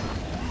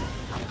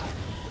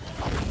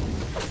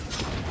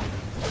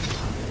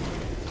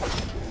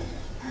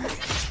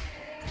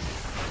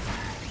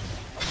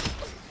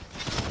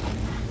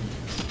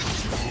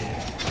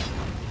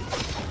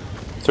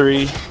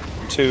 Three,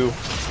 2,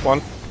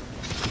 1.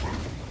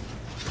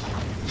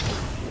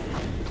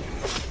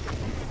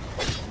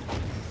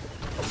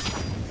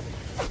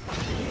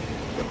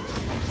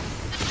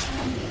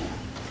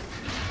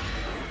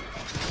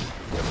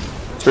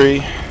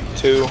 Three,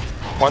 2,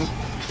 1.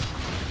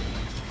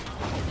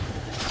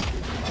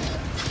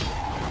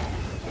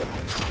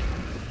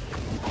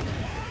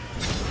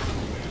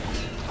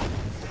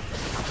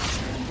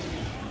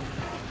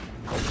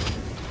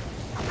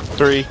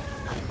 Three,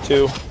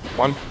 2,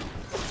 1.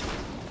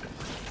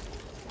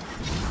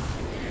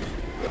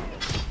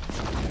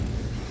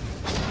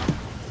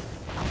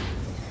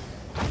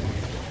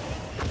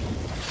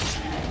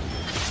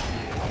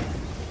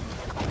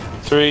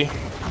 Three,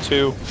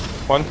 2,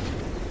 1.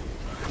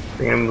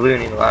 Green and blue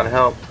need a lot of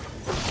help.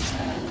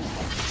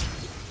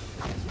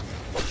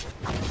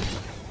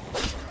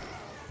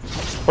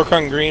 Work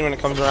on green when it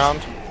comes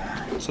around.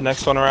 It's the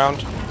next one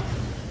around.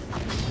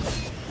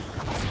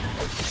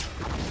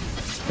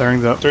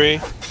 Bearings up. 3,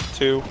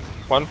 2,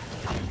 1.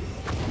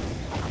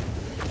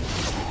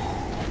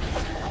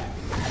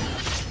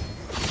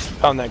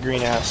 Pound that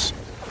green ass.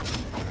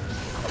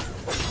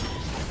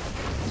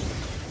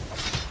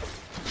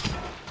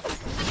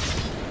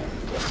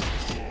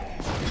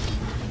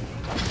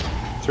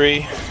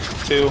 Three,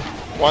 2,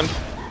 1.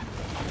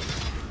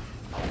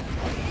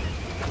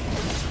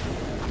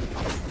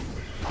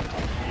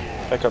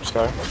 Back up,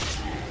 Sky.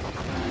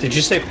 Did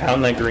you say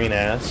pound that green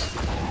ass?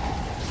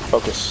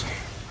 Focus.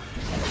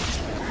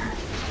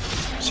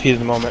 It's heat of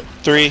the moment.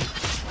 3,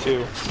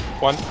 2,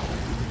 1.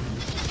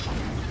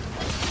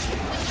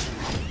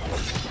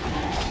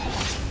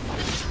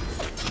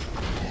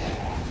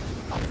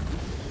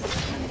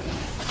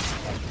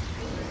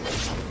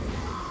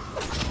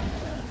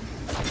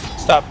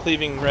 Stop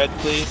cleaving red,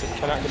 please. It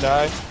cannot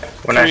die.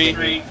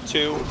 3,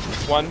 2,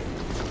 1.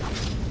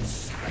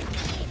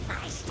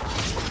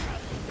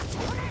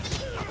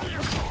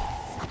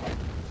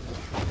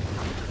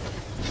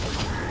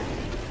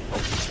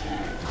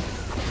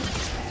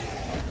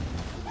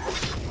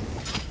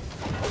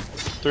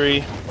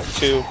 Three,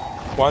 2,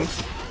 1.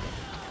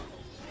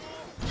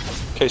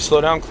 Okay,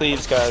 slow down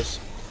cleaves, guys.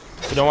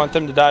 We don't want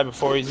them to die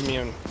before he's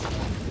immune.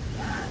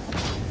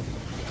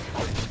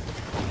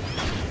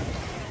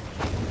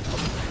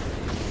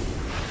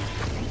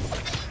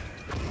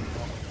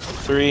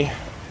 Three,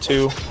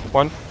 2,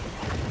 1.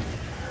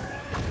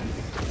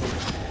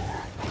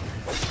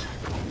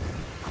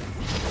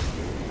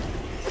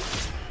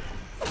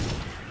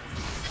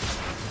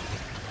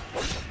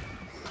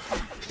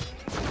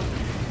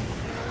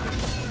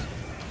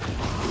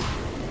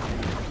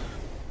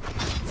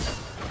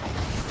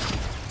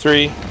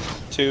 Three,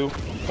 2,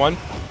 1.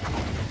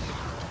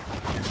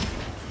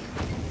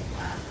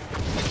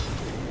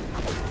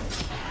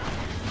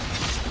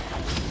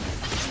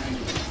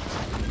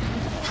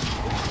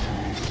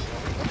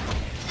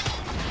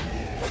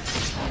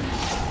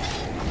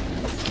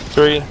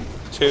 Three,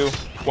 2,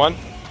 1.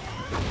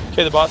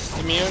 Okay, the boss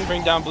is immune.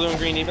 Bring down blue and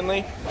green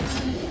evenly.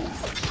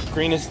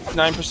 Green is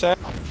 9%.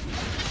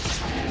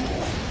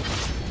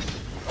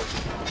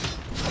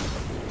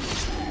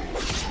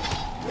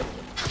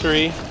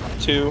 Three,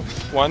 2,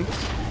 1.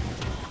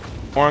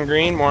 More on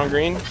green, more on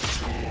green.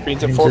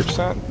 Green's at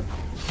 4%.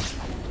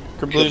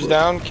 Blue's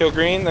down, kill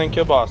green, then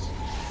kill boss.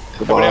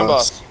 Everybody on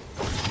boss.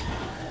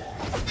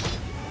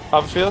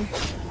 Off the field.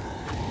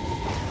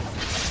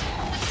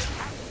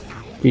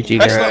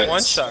 GG, Excellent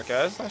one shot,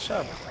 guys. Nice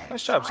job.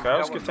 Nice job, Sky. That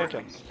was good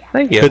thinking.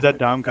 Thank you. Hit that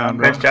down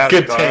combo. Nice job,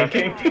 Good Scar.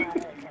 tanking.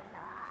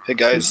 Hey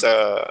guys,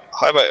 how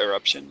about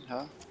eruption?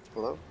 Huh?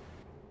 Hello?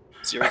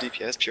 0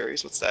 DPS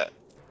Furies? What's that?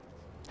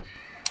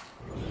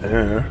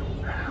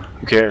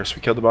 Who cares?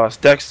 We killed the boss.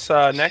 Dex,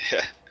 neck.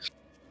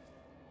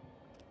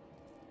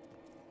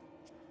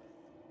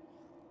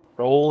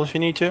 Roll if you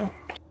need to.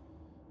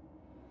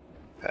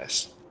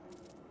 Pass.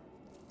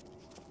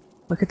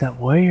 Look at that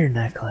warrior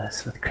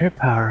necklace with crit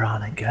power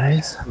on it,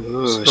 guys.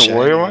 Ooh, The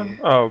warrior one?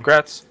 Oh,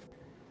 grats.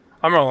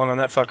 I'm rolling on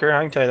that fucker.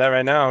 I can tell you that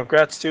right now.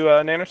 Grats to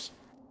Nanners.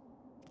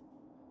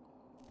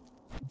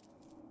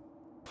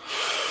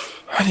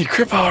 I need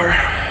crit power.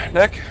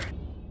 Neck.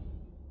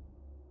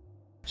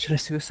 Should I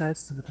suicide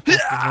to the top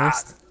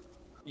list?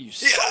 You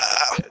son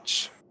of a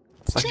bitch.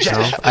 Fuck Jack,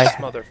 no, this I-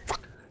 motherfucker.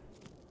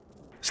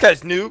 This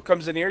guy's new.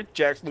 Comes in here.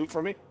 Jacks loot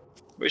for me.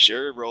 Where's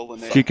your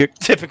rolling it? She kicked.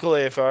 Typical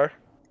AFR.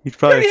 He's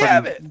probably You already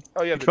have fucking- it.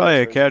 Oh, you have he's the probably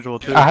a Dex casual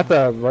too. I have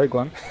the right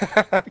one.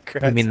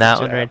 You mean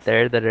that one right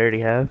there that I already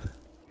have?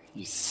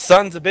 You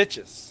sons of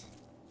bitches.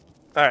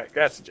 Alright,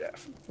 congrats to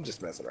Jeff. I'm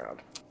just messing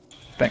around.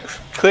 Thanks.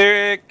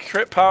 Clear it,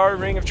 crit power,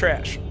 ring of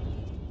trash.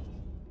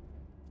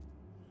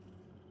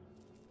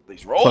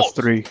 These rolls.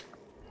 +3.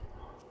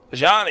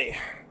 Johnny.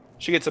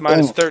 She gets a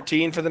minus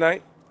 13 for the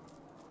night.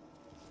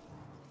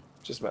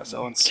 Just messing.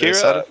 No one's suicided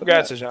Kira, for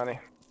congrats that. to Johnny.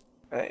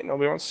 Hey,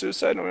 nobody wants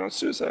suicide, nobody wants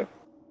suicide.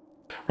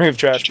 Ring of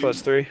Trash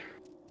 +3.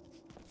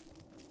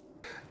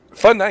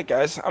 Fun night,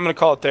 guys. I'm gonna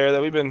call it there.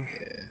 That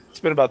it's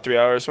been about 3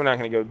 hours. We're not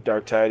gonna go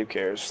Dark Tide. Who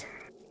cares?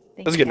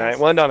 It was a good night.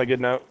 We'll end on a good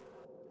note.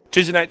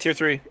 Tuesday night, tier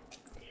 3.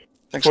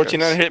 Thanks,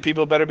 1400 guys. hit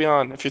people better be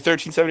on. If you're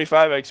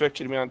 1375, I expect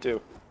you to be on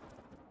too.